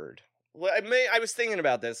remembered, I was thinking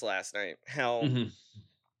about this last night, how I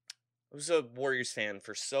was a Warriors fan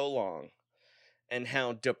for so long, and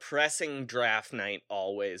how depressing draft night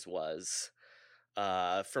always was.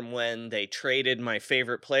 From when they traded my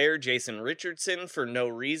favorite player, Jason Richardson, for no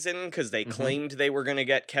reason, because they claimed they were going to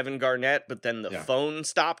get Kevin Garnett, but then the phone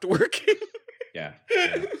stopped working. Yeah.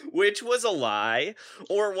 Which was a lie.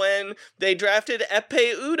 Or when they drafted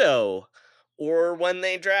Ekpe Udoh. Or when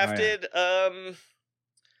they drafted Ike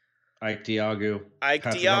Diagu.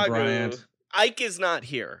 Ike is not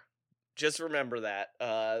here. Just remember that.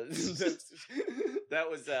 That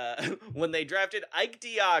was when they drafted Ike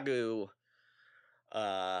Diagu.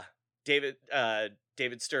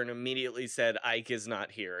 David Stern immediately said Ike is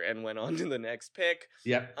not here and went on to the next pick.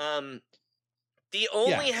 Yep. The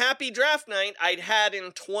only happy draft night I'd had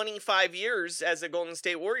in 25 years as a Golden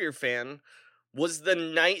State Warrior fan was the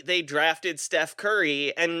night they drafted Steph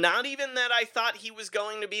Curry, and not even that I thought he was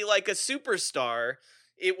going to be like a superstar.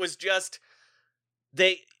 It was just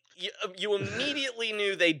you immediately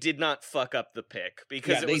knew they did not fuck up the pick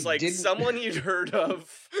because it was like someone you'd heard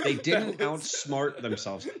of. They didn't outsmart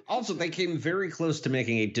themselves. Also, they came very close to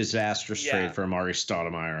making a disastrous trade for Amari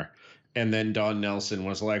Stoudemire. And then Don Nelson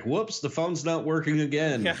was like, whoops, the phone's not working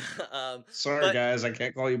again. Sorry, guys, I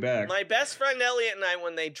can't call you back. My best friend Elliot and I,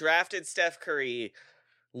 when they drafted Steph Curry,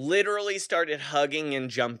 literally started hugging and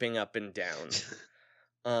jumping up and down.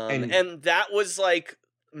 And that was like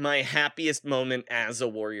my happiest moment as a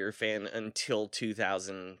Warrior fan until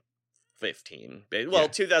 2015. Well,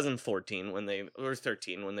 2014 or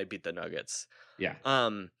 13 when they beat the Nuggets. Yeah.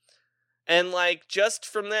 And like just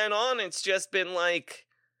from then on, it's just been like,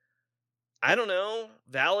 I don't know,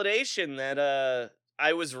 validation that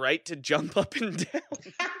I was right to jump up and down.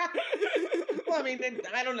 Well, I mean,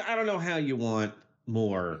 I don't know how you want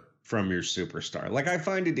more from your superstar. Like, I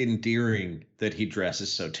find it endearing that he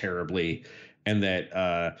dresses so terribly, and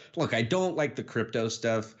that look, I don't like the crypto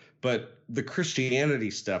stuff, but the Christianity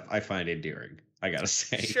stuff I find endearing. I gotta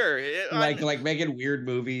say, sure, like making weird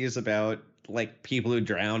movies about like people who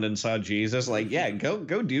drowned and saw Jesus. Like, yeah, go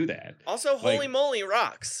do that. Also, Holy Moly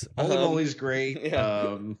rocks. Holy Moly's great.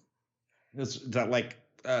 Yeah.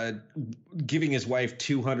 Giving his wife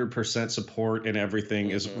 200% support and everything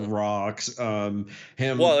is rocks. Him,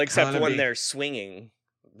 well, except when they're swinging,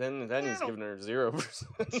 then he's giving her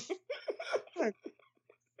 0%.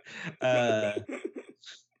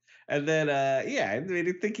 And then I mean,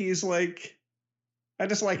 I think he's like, I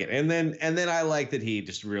just like it. And then I like that he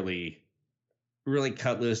just really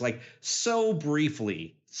cut loose, like so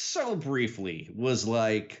briefly was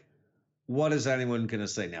like, what is anyone going to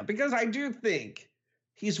say now? Because I do think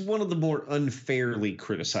he's one of the more unfairly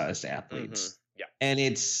criticized athletes. Yeah. And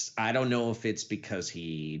I don't know if it's because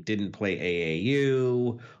he didn't play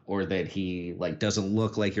AAU or that he like doesn't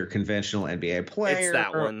look like your conventional NBA player. It's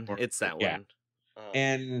that one. One.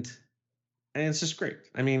 And it's just great.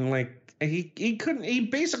 I mean, like he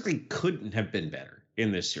basically couldn't have been better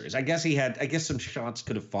in this series. I guess some shots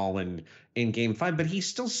could have fallen in Game 5, but he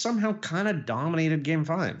still somehow kind of dominated Game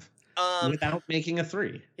 5 without making a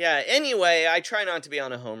 3. Yeah. Anyway, I try not to be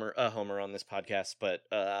on a homer on this podcast, but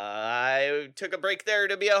I took a break there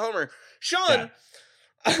to be a homer. Sean.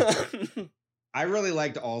 Yeah. I really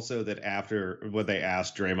liked also that after when they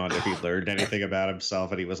asked Draymond if he learned anything about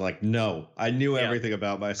himself, and he was like, "No, I knew everything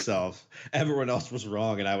about myself. Everyone else was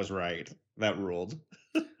wrong, and I was right." That ruled.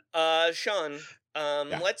 Sean,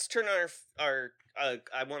 Let's turn our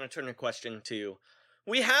I want to turn a question to.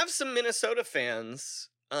 We have some Minnesota fans.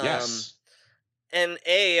 Yes. And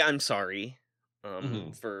I'm sorry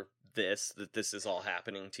for that this is all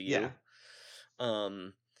happening to you. Yeah.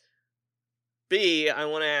 B, I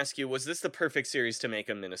want to ask you, was this the perfect series to make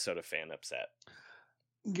a Minnesota fan upset?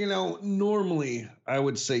 Normally I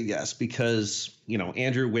would say yes, because,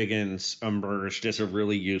 Andrew Wiggins emerged as a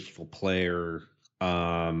really useful player.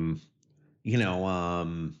 The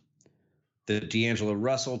D'Angelo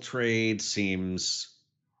Russell trade seems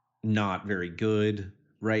not very good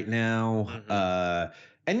right now.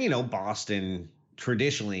 And Boston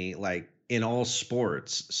traditionally, like in all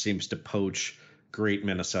sports, seems to poach great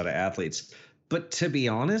Minnesota athletes. But to be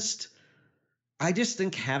honest, I just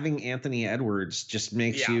think having Anthony Edwards just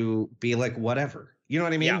makes you be like, whatever. You know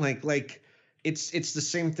what I mean? Yeah. Like it's the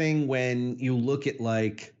same thing when you look at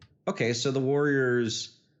okay, so the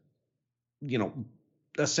Warriors,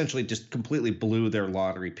 essentially just completely blew their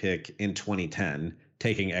lottery pick in 2010,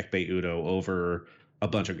 taking Ekpe Udoh over a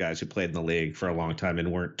bunch of guys who played in the league for a long time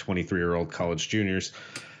and weren't 23-year-old college juniors.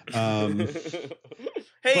 Hey,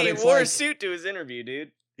 he wore a suit to his interview,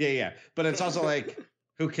 dude. Yeah. But it's also like,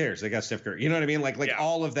 who cares? They got Steph Curry. You know what I mean? Like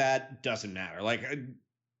all of that doesn't matter. Who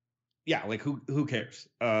cares?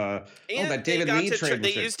 That David Lee trade.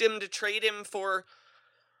 They used him to trade him for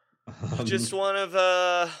just one of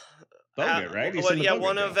Bogut, right?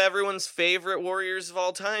 One of everyone's favorite Warriors of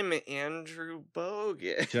all time, Andrew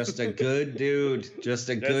Bogut. Just a good dude, just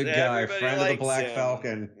a good guy, friend of the Black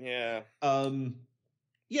Falcon. Yeah.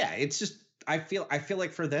 Yeah, it's just I feel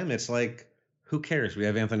like for them it's like, who cares? We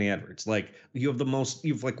have Anthony Edwards. Like you've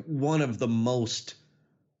one of the most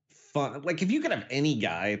fun. Like if you could have any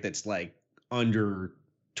guy that's like under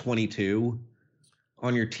 22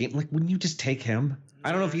 on your team, like wouldn't you just take him?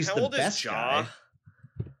 I don't know if he's the best guy.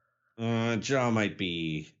 Ja might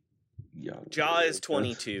be young. Ja is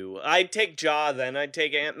 22. I'd take Ja, then I'd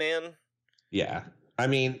take Ant-Man. Yeah. I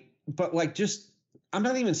mean, but I'm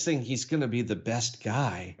not even saying he's going to be the best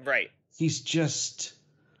guy. Right. He's just...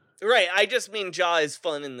 Right, I just mean Ja is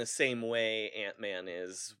fun in the same way Ant-Man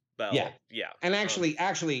is. Well, yeah. And actually,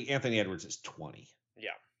 Anthony Edwards is 20. Yeah.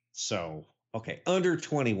 So, okay, under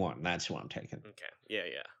 21, that's who I'm taking. Okay,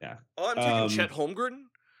 yeah. Oh, I'm taking Chet Holmgren?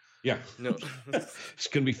 Yeah. No. It's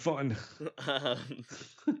going to be fun.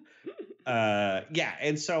 Yeah,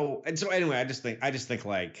 and so anyway, I just think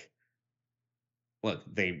like, look,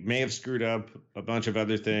 they may have screwed up a bunch of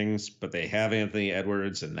other things, but they have Anthony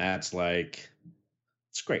Edwards, and that's like,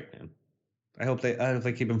 it's great, man. I hope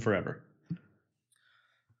they keep him forever.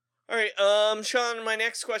 All right, Sean, my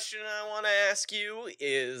next question I want to ask you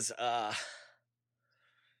is,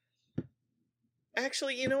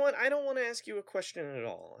 actually, you know what? I don't want to ask you a question at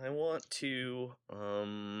all. I want to,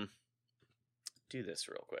 do this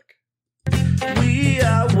real quick. We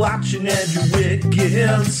are watching Andrew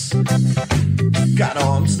Wiggins. Got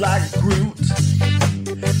arms like Groot.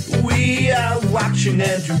 We are watching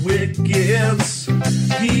Andrew Wiggins.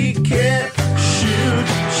 He can shoot.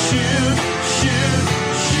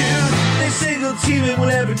 They single team him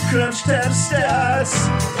whenever crunch time starts.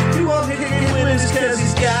 We won't hit him because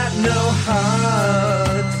he's got no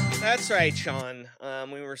heart. That's right, Sean.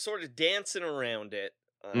 We were sort of dancing around it.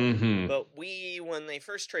 But when they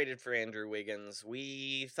first traded for Andrew Wiggins,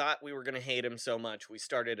 we thought we were going to hate him so much. We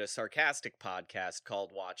started a sarcastic podcast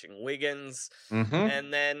called Watching Wiggins.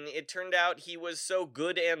 And then it turned out he was so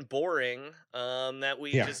good and boring that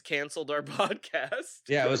we just canceled our podcast.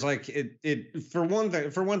 Yeah, it was like it for one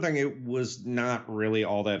thing, it was not really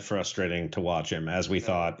all that frustrating to watch him as we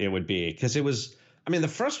thought it would be. Because the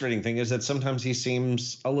frustrating thing is that sometimes he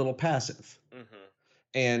seems a little passive.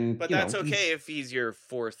 But that's okay if he's your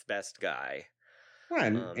fourth best guy.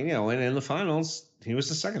 Right. And in the finals, he was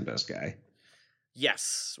the second best guy.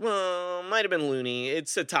 Yes. Well, might have been Looney.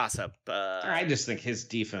 It's a toss-up. I just think his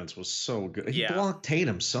defense was so good. He blocked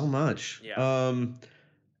Tatum so much. Yeah.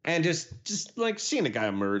 And just like seeing a guy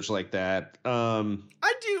emerge like that. I want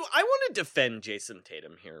to defend Jason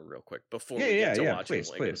Tatum here real quick before we get to watching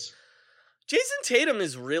Wiggins. Jason Tatum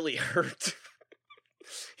is really hurt.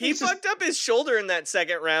 He fucked up his shoulder in that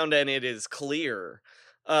second round, and it is clear.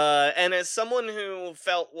 And as someone who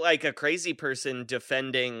felt like a crazy person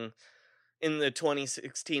defending in the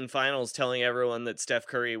 2016 finals, telling everyone that Steph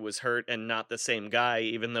Curry was hurt and not the same guy,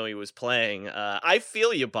 even though he was playing, I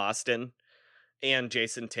feel you, Boston, and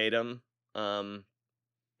Jason Tatum. I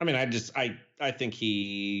think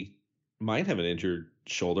he might have an injured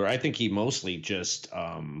shoulder. I think he mostly just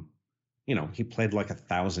he played like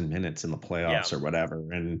 1,000 minutes in the playoffs or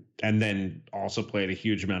whatever, and then also played a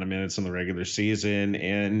huge amount of minutes in the regular season.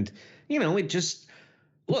 And, it just,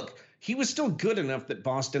 look, he was still good enough that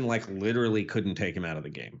Boston like literally couldn't take him out of the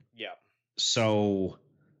game. Yeah. So,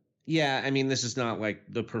 yeah, I mean, this is not like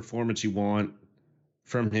the performance you want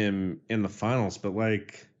from him in the finals, but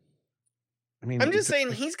like, I mean, I'm just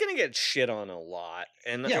saying he's gonna get shit on a lot,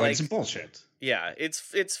 and yeah, like, it's bullshit. Yeah,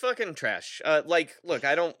 it's fucking trash. Look,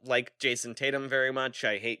 I don't like Jason Tatum very much.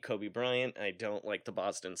 I hate Kobe Bryant. I don't like the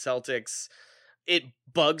Boston Celtics. It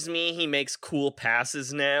bugs me he makes cool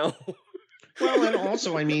passes now. Well, and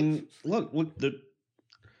also, I mean, look, with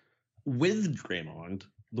Draymond,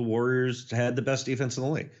 the Warriors had the best defense in the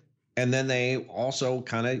league, and then they also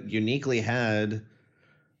kind of uniquely had.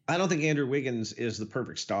 I don't think Andrew Wiggins is the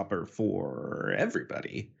perfect stopper for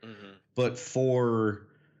everybody, but for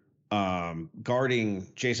guarding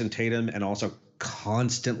Jason Tatum and also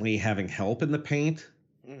constantly having help in the paint,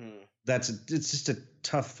 it's just a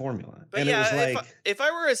tough formula. But and yeah, it was like, if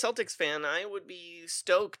I were a Celtics fan, I would be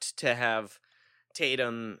stoked to have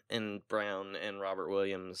Tatum and Brown and Robert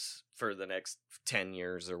Williams for the next 10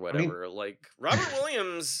 years or whatever. Like, Robert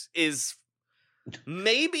Williams is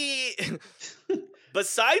maybe...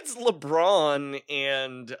 Besides LeBron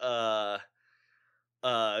and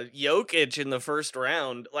Jokic in the first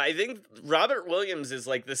round, I think Robert Williams is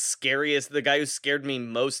like the guy who scared me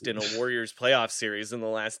most in a Warriors playoff series in the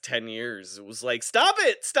last 10 years. It was like, stop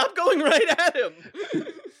it! Stop going right at him!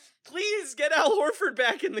 Please get Al Horford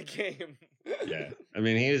back in the game. Yeah, I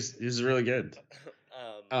mean, he's really good.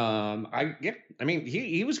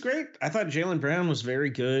 He was great. I thought Jaylen Brown was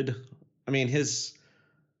very good. I mean,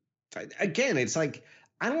 again, it's like,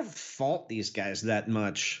 I don't fault these guys that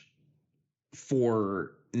much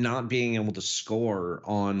for not being able to score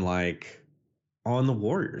on the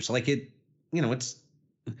Warriors. Like it's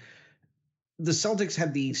the Celtics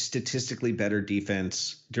had the statistically better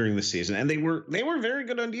defense during the season, and they were very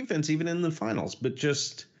good on defense even in the finals. But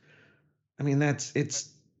just, I mean,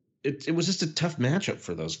 it was just a tough matchup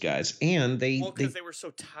for those guys, and because they were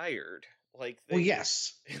so tired. Well,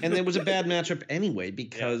 yes, and it was a bad matchup anyway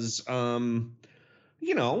because, they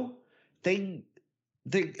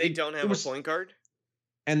don't have a point guard,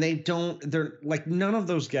 and they're like, none of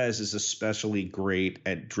those guys is especially great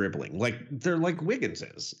at dribbling. Like, they're like Wiggins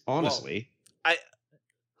is, honestly. Well,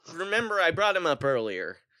 I brought him up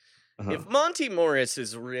earlier. If Monty Morris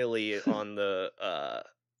is really on the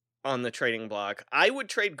trading block, I would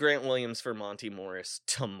trade Grant Williams for Monty Morris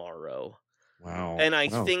tomorrow. Wow. And I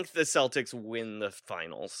think the Celtics win the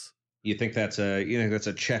finals. You think that's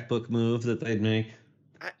a checkbook move that they'd make?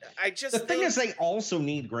 The thing is, they also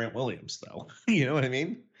need Grant Williams, though. You know what I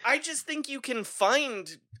mean? I just think you can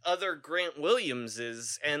find other Grant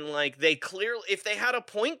Williamses, and like if they had a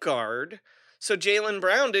point guard, so Jaylen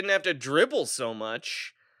Brown didn't have to dribble so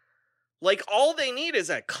much. Like, all they need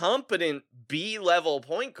is a competent B-level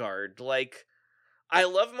point guard. Like, I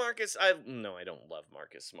love Marcus. I don't love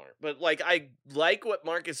Marcus Smart, but like, I like what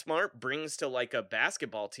Marcus Smart brings to like a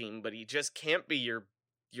basketball team, but he just can't be your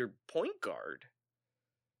point guard.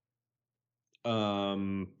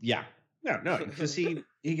 Yeah, no, because he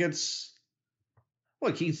gets,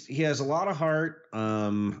 look, he has a lot of heart.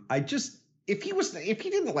 If he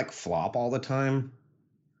didn't like flop all the time,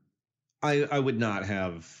 I would not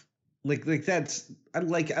have like that's, I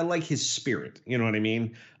like his spirit. You know what I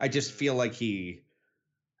mean? I just feel like he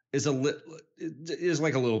is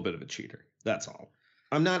like a little bit of a cheater. That's all.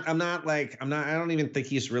 I don't even think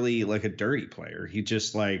he's really like a dirty player. He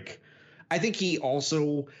just like, I think he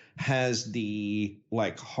also has the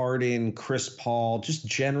like Harden, Chris Paul, just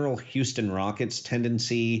general Houston Rockets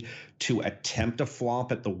tendency to attempt a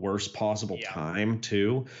flop at the worst possible time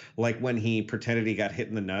too. Like when he pretended he got hit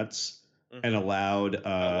in the nuts and allowed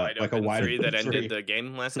a wide three that ended the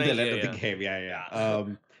game last night. That ended the game. Yeah.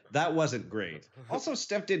 That wasn't great. Also,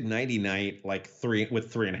 Steph did 90-night with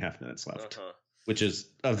 3.5 minutes left, which is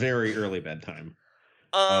a very early bedtime.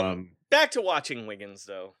 Back to watching Wiggins,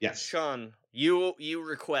 though. Yes, Sean, you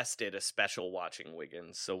requested a special watching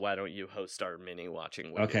Wiggins, so why don't you host our mini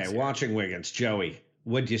watching Wiggins? Okay, watching Wiggins. Joey,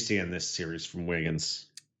 what did you see in this series from Wiggins?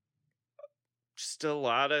 Just a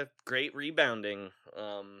lot of great rebounding.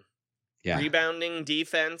 Rebounding,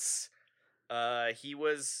 defense. He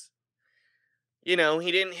was, he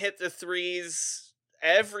didn't hit the threes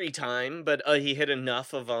every time, but he hit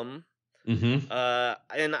enough of them. Mm-hmm.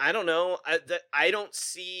 And I don't know. I don't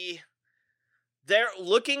see. They're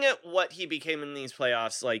looking at what he became in these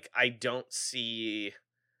playoffs. Like, I don't see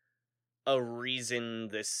a reason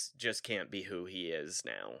this just can't be who he is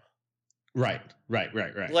now. Right.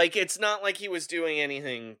 Like, it's not like he was doing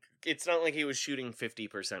anything. It's not like he was shooting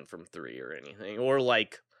 50% from three or anything, or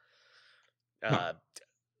like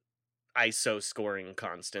ISO scoring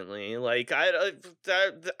constantly. Like,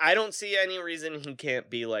 I don't see any reason he can't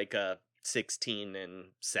be like a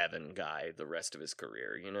 16-7 guy the rest of his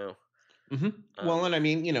career, you know? Mm-hmm. Well, and I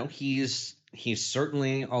mean, you know, he's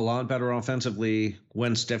certainly a lot better offensively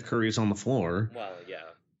when Steph Curry's on the floor. Well, yeah.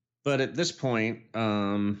 But at this point,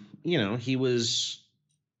 you know, he's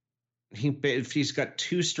got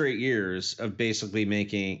 2 straight years of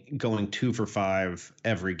basically going 2 for 5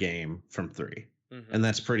 every game from 3. Mm-hmm. And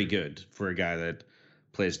that's pretty good for a guy that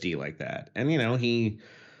plays D like that. And, you know, he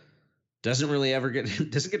doesn't really ever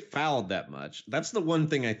doesn't get fouled that much. That's the one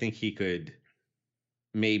thing I think he could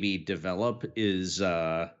maybe develop is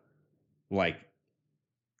like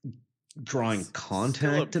drawing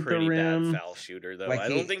contact at the rim. Bad foul shooter though. Like I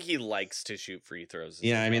don't think he likes to shoot free throws.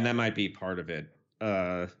 Yeah, I mean that might be part of it.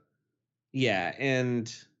 Yeah,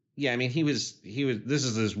 and yeah, I mean he was this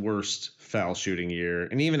is his worst foul shooting year,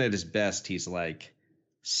 and even at his best he's like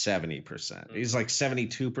 70%. Mm-hmm. He's like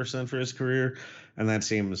 72% for his career, and that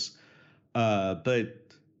seems but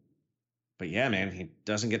yeah, man, he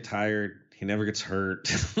doesn't get tired. He never gets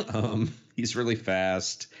hurt. He's really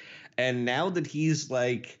fast. And now that he's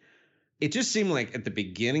like, it just seemed like at the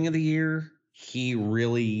beginning of the year, he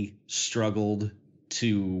really struggled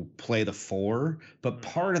to play the 4. But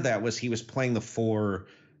part of that was he was playing the 4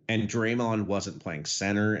 and Draymond wasn't playing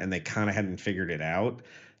center and they kind of hadn't figured it out.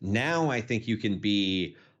 Now I think you can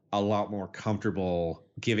be a lot more comfortable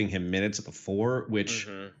giving him minutes at the 4, which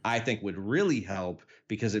I think would really help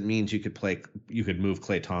because it means you could move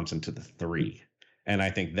Klay Thompson to the 3. And I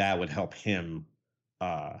think that would help him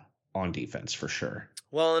on defense for sure.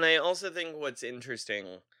 Well, and I also think what's interesting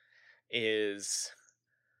is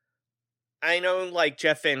I know like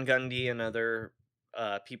Jeff Van Gundy and other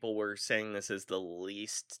people were saying this is the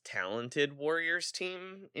least talented Warriors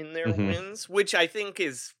team in their wins, which I think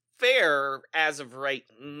is fair as of right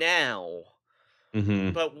now.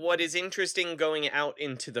 But what is interesting going out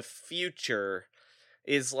into the future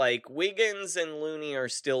is like Wiggins and Looney are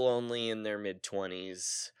still only in their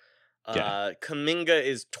mid-20s. Kuminga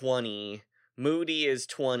is 20. Moody is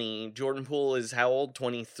 20. Jordan Poole is how old?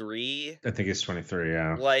 23? I think he's 23,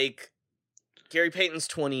 yeah. Like, Gary Payton's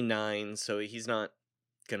 29, so he's not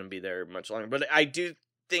going to be there much longer. But I do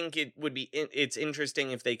think it's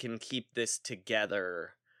interesting if they can keep this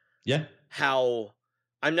together. Yeah. How...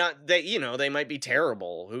 I'm not that they might be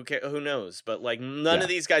terrible. Who knows? But like none of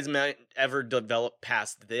these guys might ever develop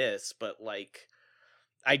past this. But like,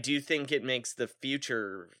 I do think it makes the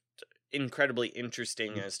future incredibly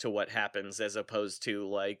interesting as to what happens, as opposed to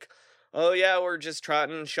like, oh yeah, we're just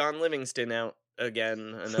trotting Sean Livingston out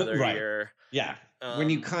again another year. Yeah,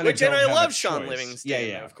 when you kind of and I love Sean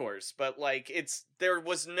Livingston, of course, but like there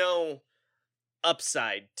was no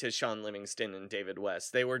upside to Sean Livingston and David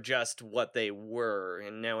West. They were just what they were,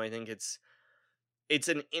 and now I think it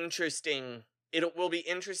will be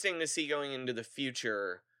interesting to see going into the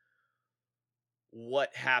future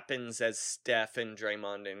what happens as Steph and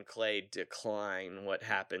Draymond and Klay decline, what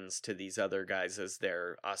happens to these other guys as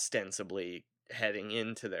they're ostensibly heading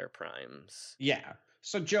into their primes. Yeah.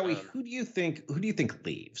 So Joey, who do you think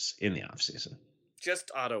leaves in the offseason? Just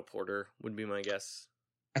Otto Porter would be my guess.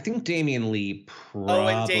 I think Damian Lee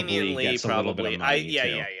probably gets a little bit of money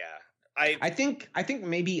yeah. I think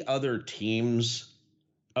maybe other teams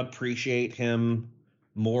appreciate him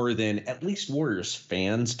more than at least Warriors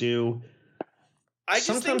fans do. I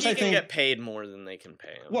just think he can get paid more than they can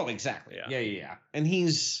pay him. Well, exactly. Yeah. And he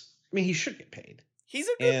should get paid. He's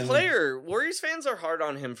a good player. Warriors fans are hard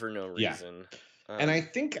on him for no reason. Yeah. And I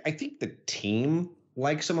think the team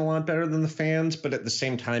likes him a lot better than the fans, but at the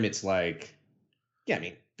same time, it's like, yeah, I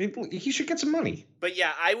mean, he should get some money. But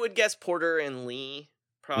yeah, I would guess Porter and Lee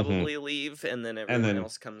probably leave, and then everyone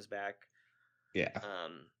else comes back. Yeah.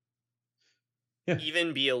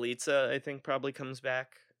 Even Bielitsa, I think, probably comes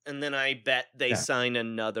back. And then I bet they sign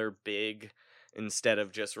another big instead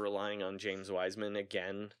of just relying on James Wiseman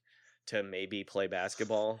again to maybe play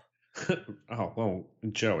basketball. Oh, well,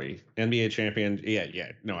 Joey, NBA champion.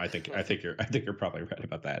 Yeah. No, I think you're probably right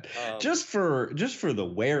about that. Just for the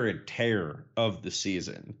wear and tear of the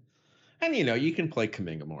season. And you can play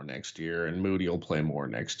Kuminga more next year and Moody will play more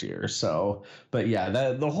next year. So, but yeah,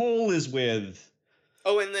 the whole is with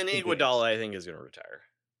and then Iguodala I think is going to retire.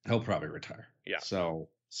 He'll probably retire. Yeah. So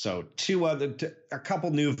a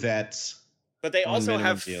couple new vets. But they also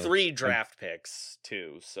have 3 draft picks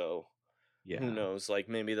too, so who knows? Like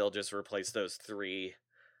maybe they'll just replace those 3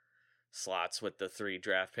 slots with the 3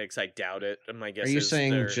 draft picks. I doubt it. My guess Are you is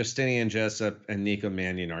saying they're- Justinian Jessup and Nico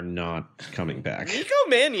Mannion are not coming back? Nico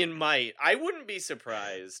Mannion might. I wouldn't be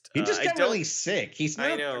surprised. He just I got don't- really sick. He's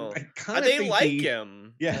not. I know. I kinda They think like he-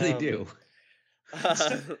 him. Yeah, they do.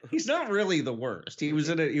 He's not really the worst. He was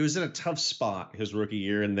in a tough spot his rookie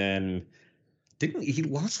year, and then didn't he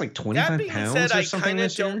lost like 25 That being pounds said, or I something kind of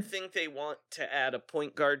this year? don't think they want to add a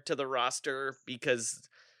point guard to the roster because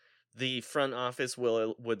the front office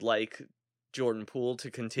would like Jordan Poole to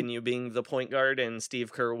continue being the point guard, and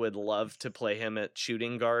Steve Kerr would love to play him at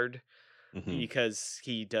shooting guard because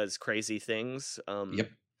he does crazy things. Yep.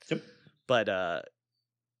 But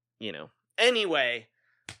anyway,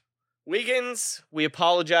 Wiggins, we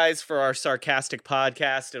apologize for our sarcastic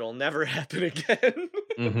podcast. It'll never happen again.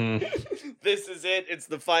 This is it. It's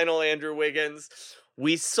the final Andrew Wiggins.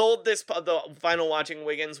 We sold the final Watching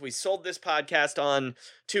Wiggins. We sold this podcast on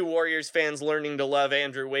 2 Warriors fans learning to love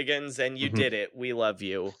Andrew Wiggins, and you did it. We love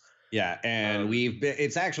you. Yeah, and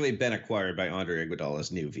it's actually been acquired by Andre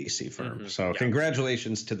Iguodala's new VC firm. So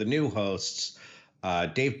congratulations to the new hosts,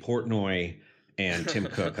 Dave Portnoy and Tim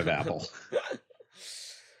Cook of Apple.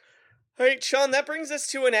 All right, Sean, that brings us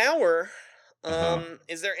to an hour.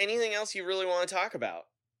 Is there anything else you really want to talk about?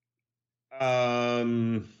 I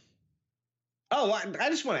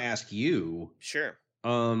just want to ask you. Sure.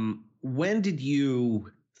 When did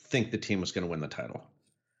you think the team was going to win the title?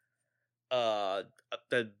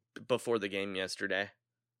 Before the game yesterday.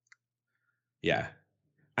 Yeah.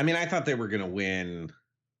 I mean, I thought they were going to win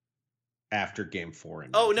after game 4.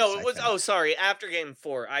 Sorry. After game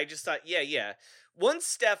 4. I just thought, yeah. Once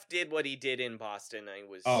Steph did what he did in Boston, I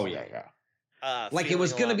was... it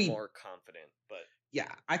was going to be more confident, but... Yeah,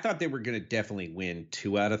 I thought they were going to definitely win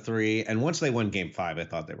 2 out of 3. And once they won game 5, I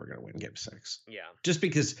thought they were going to win game 6. Yeah. Just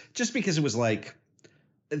because it was like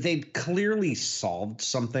they'd clearly solved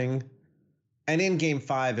something. And in game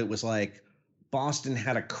 5, it was like Boston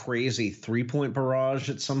had a crazy 3-point barrage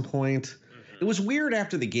at some point. It was weird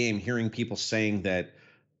after the game hearing people saying that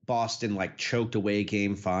Boston like choked away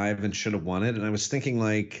game 5 and should have won it. And I was thinking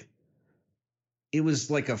like it was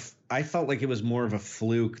like I felt like it was more of a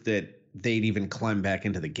fluke that they'd even climb back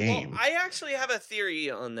into the game. Well, I actually have a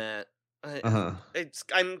theory on that. I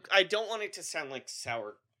don't want it to sound like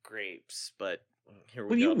sour grapes, but here we go.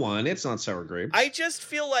 Well, you won. It's not sour grapes. I just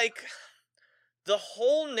feel like the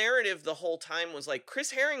whole narrative the whole time was like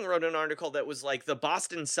Chris Herring wrote an article that was like the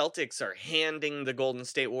Boston Celtics are handing the Golden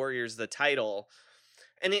State Warriors the title.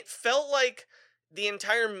 And it felt like the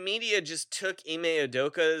entire media just took Ime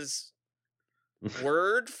Udoka's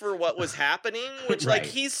word for what was happening, which like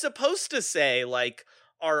he's supposed to say like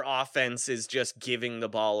our offense is just giving the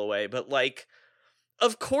ball away, but like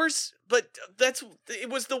of course, but it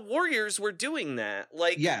was the Warriors were doing that.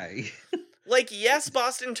 Like like yes,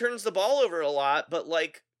 Boston turns the ball over a lot, but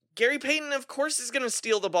like Gary Payton of course is going to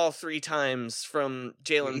steal the ball 3 times from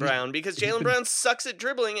Jaylen Brown because Jaylen Brown sucks at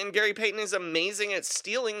dribbling and Gary Payton is amazing at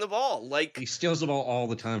stealing the ball. Like he steals the ball all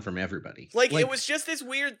the time from everybody. Like it was just this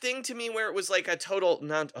weird thing to me where it was like a total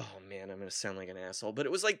oh man, I'm going to sound like an asshole, but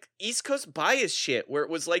it was like East Coast bias shit where it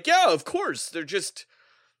was like, yeah, of course, the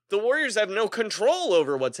Warriors have no control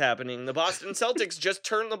over what's happening. The Boston Celtics just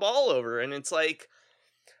turn the ball over and it's like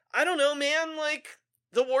I don't know, man, like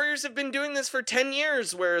the Warriors have been doing this for 10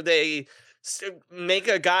 years where they make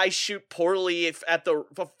a guy shoot poorly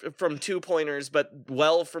from 2-pointers, but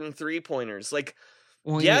well from 3-pointers. Like,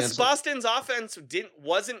 Boston's offense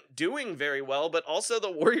wasn't doing very well, but also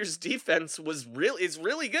the Warriors' defense is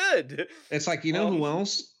really good. It's like, you know who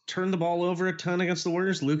else turned the ball over a ton against the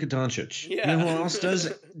Warriors? Luka Doncic. Yeah. You know who else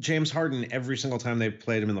does? James Harden every single time they've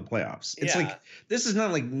played him in the playoffs. It's like this is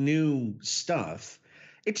not like new stuff.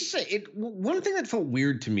 It's just one thing that felt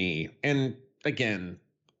weird to me, and again,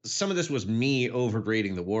 some of this was me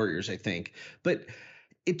overrating the Warriors, I think, but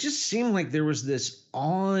it just seemed like there was this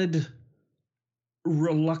odd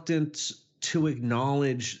reluctance to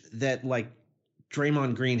acknowledge that like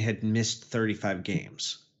Draymond Green had missed 35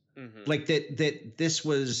 games. Like that this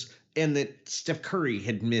was, and that Steph Curry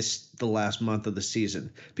had missed the last month of the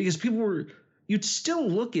season, because you'd still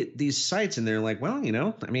look at these sites and they're like, well,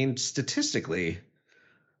 I mean, statistically,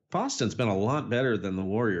 Boston's been a lot better than the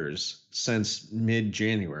Warriors since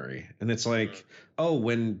mid-January. And it's like,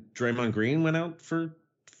 when Draymond Green went out for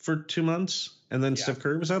 2 months and then Steph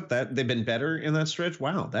Curry was out, that they've been better in that stretch.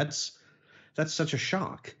 Wow, that's such a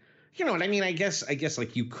shock. You know what I mean? I guess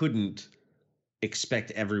like you couldn't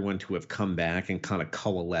expect everyone to have come back and kind of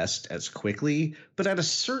coalesced as quickly. But at a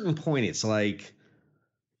certain point, it's like,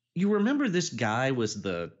 you remember this guy was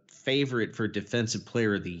the favorite for Defensive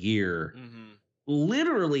Player of the Year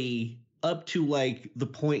literally up to like the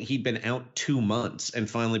point he'd been out 2 months, and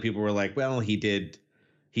finally people were like, well, he did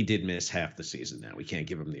miss half the season now. We can't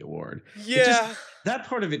give him the award. Yeah. That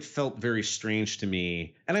part of it felt very strange to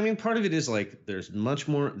me. And I mean, part of it is like there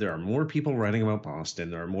are more people writing about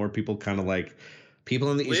Boston. There are more people kind of like people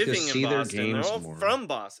on the East Coast see their games They're all more. from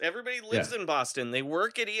Boston. Everybody lives in Boston. They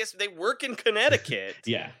work at They work in Connecticut.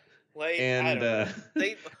 Yeah. Like, And I don't know.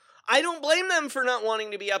 I don't blame them for not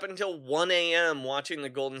wanting to be up until 1 a.m. watching the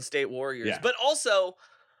Golden State Warriors. Yeah. But also,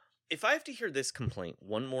 if I have to hear this complaint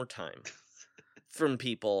one more time from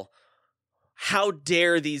people, how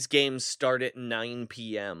dare these games start at 9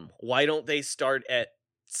 p.m.? Why don't they start at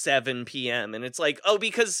 7 p.m.? And it's like, oh,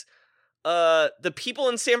 because the people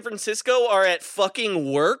in San Francisco are at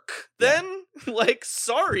fucking work then? Yeah. Like,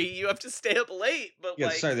 sorry, you have to stay up late. But yeah,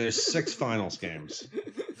 sorry, there's 6 finals games.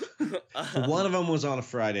 One of them was on a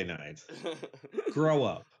Friday night. Grow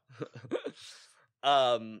up.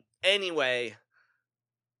 Anyway,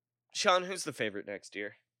 Sean, who's the favorite next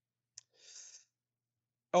year?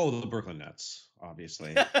 Oh, the Brooklyn Nets,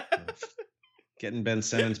 obviously. Getting Ben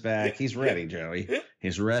Simmons back. He's ready, Joey.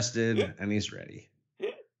 He's rested and he's ready.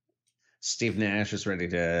 Steve Nash is ready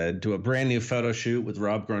to do a brand new photo shoot with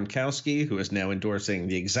Rob Gronkowski, who is now endorsing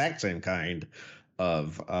the exact same kind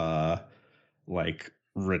of like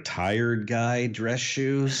retired guy dress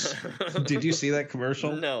shoes. Did you see that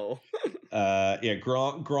commercial? No. Yeah,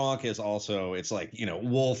 Gronk is also, it's like, you know,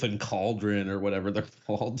 Wolf and Cauldron or whatever they're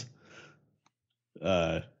called.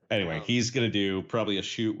 Anyway, he's gonna do probably a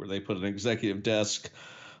shoot where they put an executive desk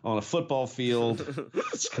on a football field.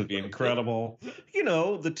 It's gonna be incredible. You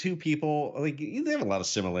know, the two people, like, they have a lot of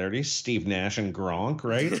similarities. Steve Nash and Gronk,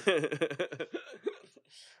 right?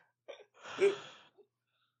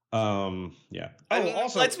 Yeah. I mean,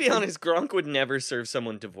 also, let's be honest, Gronk would never serve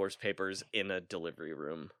someone divorce papers in a delivery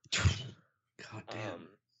room. God damn.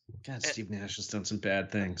 God, Steve Nash has done some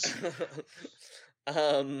bad things.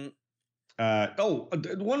 One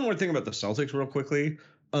more thing about the Celtics real quickly.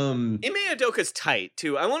 Ime Udoka's tight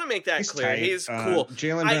too. I want to make that clear. Tight. He's cool.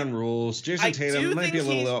 Jaylen Brown rules. Jason Tatum might be a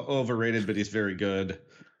little overrated, but he's very good.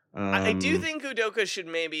 I do think Udoka should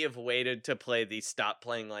maybe have waited to play the stop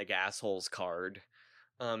playing like assholes card.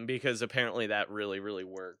 Because apparently that really, really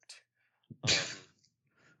worked.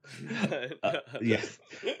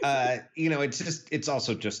 Yeah. You know, it's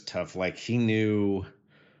also just tough. Like, he knew.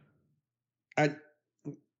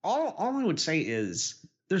 All I would say is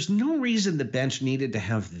there's no reason the bench needed to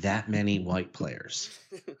have that many white players.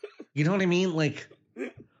 You know what I mean? Like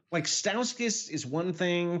Stauskas is one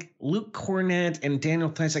thing, Luke Cornett and Daniel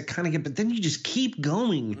Theis I kind of get, but then you just keep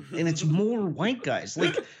going and it's more white guys.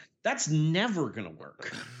 Like, that's never gonna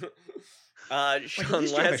work. Sean,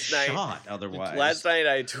 last night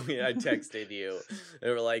I texted you. They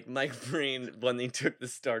were like, Mike Breen, when they took the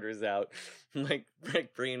starters out, Mike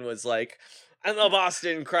Breen was like, and the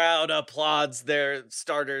Boston crowd applauds their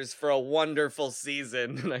starters for a wonderful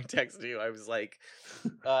season. And I texted you, I was like,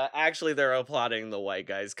 actually, they're applauding the white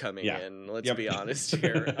guys coming in. Let's be honest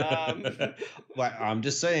here. Well, I'm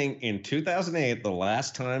just saying, in 2008, the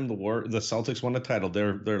last time the Celtics won a title,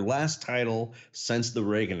 their last title since the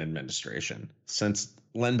Reagan administration, since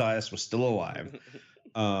Len Bias was still alive,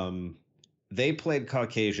 they played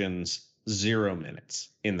Caucasians 0 minutes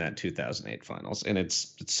in that 2008 finals, and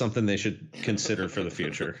it's something they should consider for the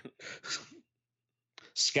future.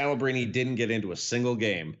 Scalabrine didn't get into a single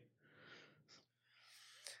game.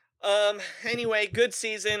 Anyway, good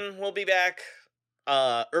season. We'll be back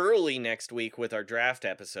early next week with our draft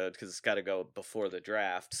episode because it's got to go before the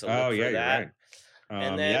draft. So look for that. You're right.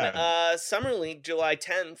 And then Summer League July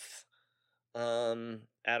 10th.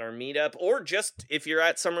 At our meetup, or just if you're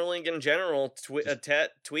at Summer League in general, tweet at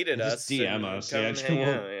us, DM us.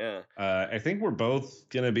 I think we're both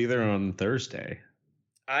gonna be there on Thursday.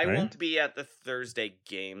 I won't be at the Thursday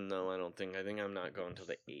game though. I think I'm not going till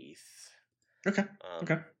the 8th. Okay.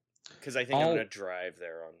 Because I think I'm gonna drive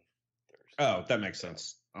there on Thursday. Oh, that makes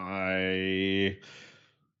sense. I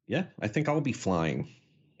think I'll be flying.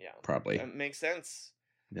 Yeah, probably. That makes sense.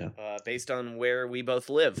 Yeah. Based on where we both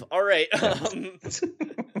live. All right.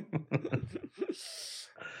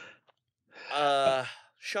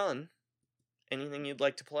 Sean, anything you'd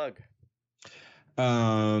like to plug?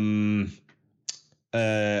 I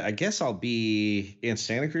guess I'll be in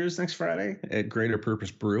Santa Cruz next Friday at Greater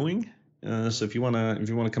Purpose Brewing. So if you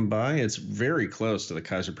wanna come by, it's very close to the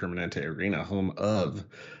Kaiser Permanente Arena, home of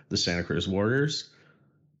the Santa Cruz Warriors.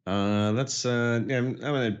 I'm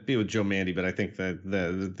gonna be with Joe Mandy, but I think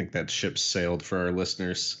that ship sailed for our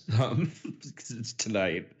listeners. It's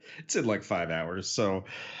tonight. It's in like 5 hours, so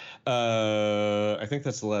I think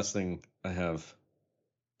that's the last thing I have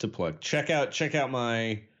to plug. Check out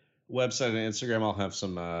my website and Instagram. I'll have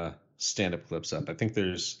some stand-up clips up. I think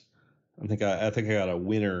I got a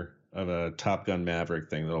winner of a Top Gun Maverick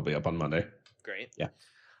thing that'll be up on Monday. Great. Yeah.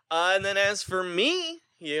 And then as for me,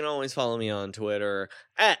 you can always follow me on Twitter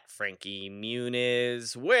at Frankie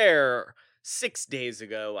Muniz, where 6 days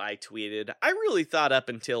ago I tweeted, I really thought up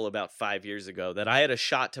until about 5 years ago that I had a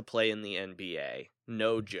shot to play in the NBA.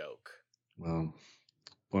 No joke. Well,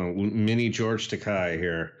 mini George Takei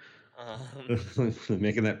here.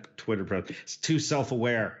 Making that Twitter post. It's too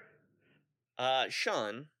self-aware.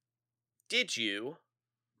 Sean, did you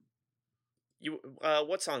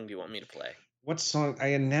what song do you want me to play? What song? I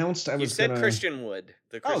announced I was You said Christian Wood.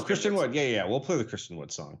 Christian Wood. Yeah. We'll play the Christian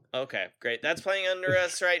Wood song. Okay, great. That's playing under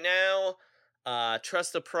us right now.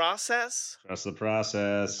 Trust the Process. Trust the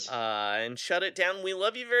Process. And Shut It Down. We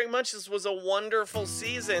love you very much. This was a wonderful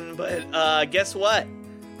season, but guess what?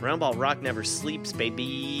 Roundball Rock never sleeps,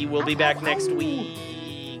 baby. We'll be back next week.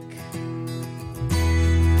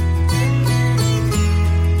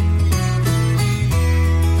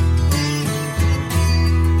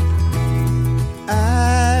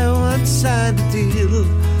 I once signed a deal,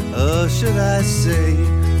 or should I say,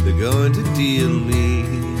 they're going to deal me.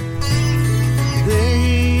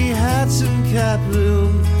 They had some cap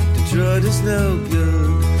room, Detroit is no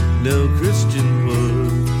good, no Christian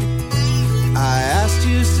Wood. I asked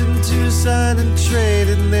Houston to sign and trade,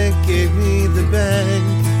 and they gave me the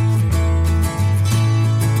bank.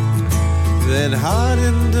 Then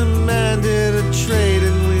Harden demanded a trade,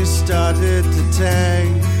 and we started to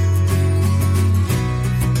tank.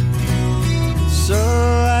 So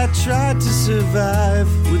I tried to survive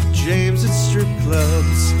with James at strip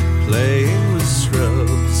clubs, playing with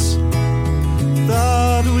scrubs.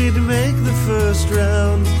 Thought we'd make the first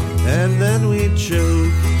round, and then we'd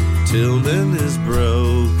choke. Tillman is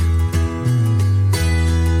broke.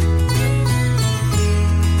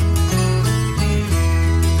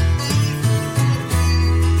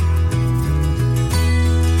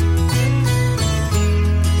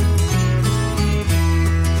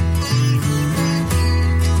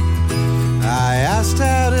 I asked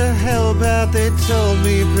how to help out, they told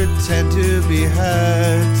me pretend to be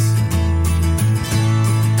hurt.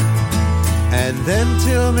 And then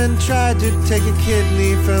Tillman tried to take a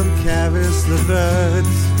kidney from Caris LeVert.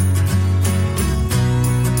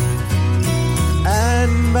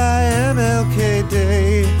 And by MLK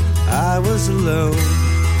Day, I was alone.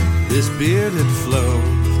 This beard had flown.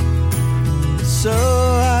 So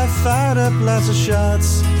I fired up lots of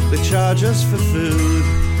shots. They charge us for food.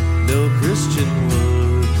 No Christian Wood.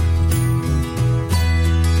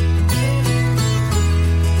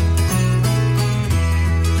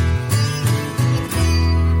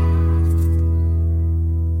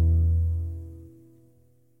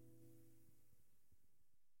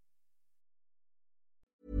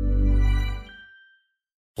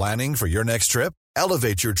 Planning for your next trip?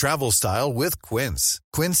 Elevate your travel style with Quince.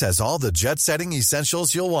 Quince has all the jet-setting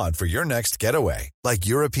essentials you'll want for your next getaway, like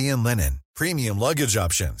European linen, premium luggage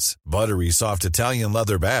options, buttery soft Italian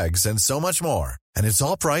leather bags, and so much more. And it's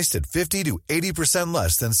all priced at 50 to 80%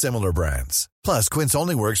 less than similar brands. Plus, Quince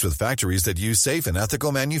only works with factories that use safe and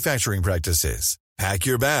ethical manufacturing practices. Pack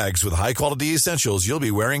your bags with high-quality essentials you'll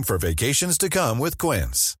be wearing for vacations to come with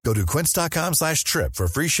Quince. Go to quince.com/trip for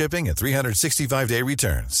free shipping and 365-day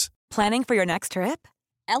returns. Planning for your next trip?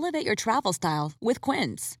 Elevate your travel style with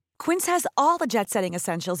Quince. Quince has all the jet-setting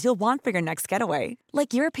essentials you'll want for your next getaway,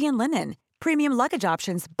 like European linen, premium luggage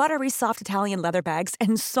options, buttery soft Italian leather bags,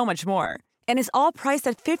 and so much more. And is all priced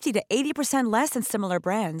at 50 to 80% less than similar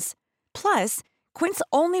brands. Plus, Quince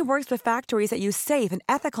only works with factories that use safe and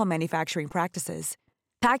ethical manufacturing practices.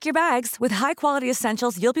 Pack your bags with high-quality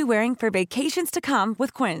essentials you'll be wearing for vacations to come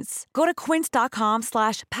with Quince. Go to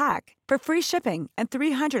quince.com/pack for free shipping and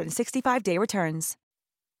 365-day returns.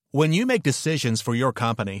 When you make decisions for your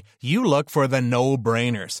company, you look for the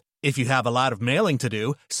no-brainers. If you have a lot of mailing to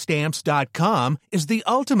do, Stamps.com is the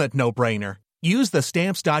ultimate no-brainer. Use the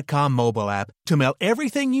Stamps.com mobile app to mail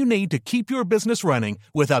everything you need to keep your business running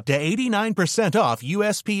with up to 89% off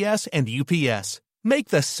USPS and UPS. Make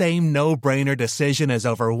the same no-brainer decision as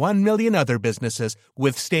over 1 million other businesses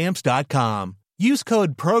with Stamps.com. Use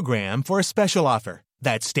code PROGRAM for a special offer.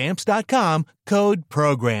 That's Stamps.com, code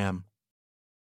PROGRAM.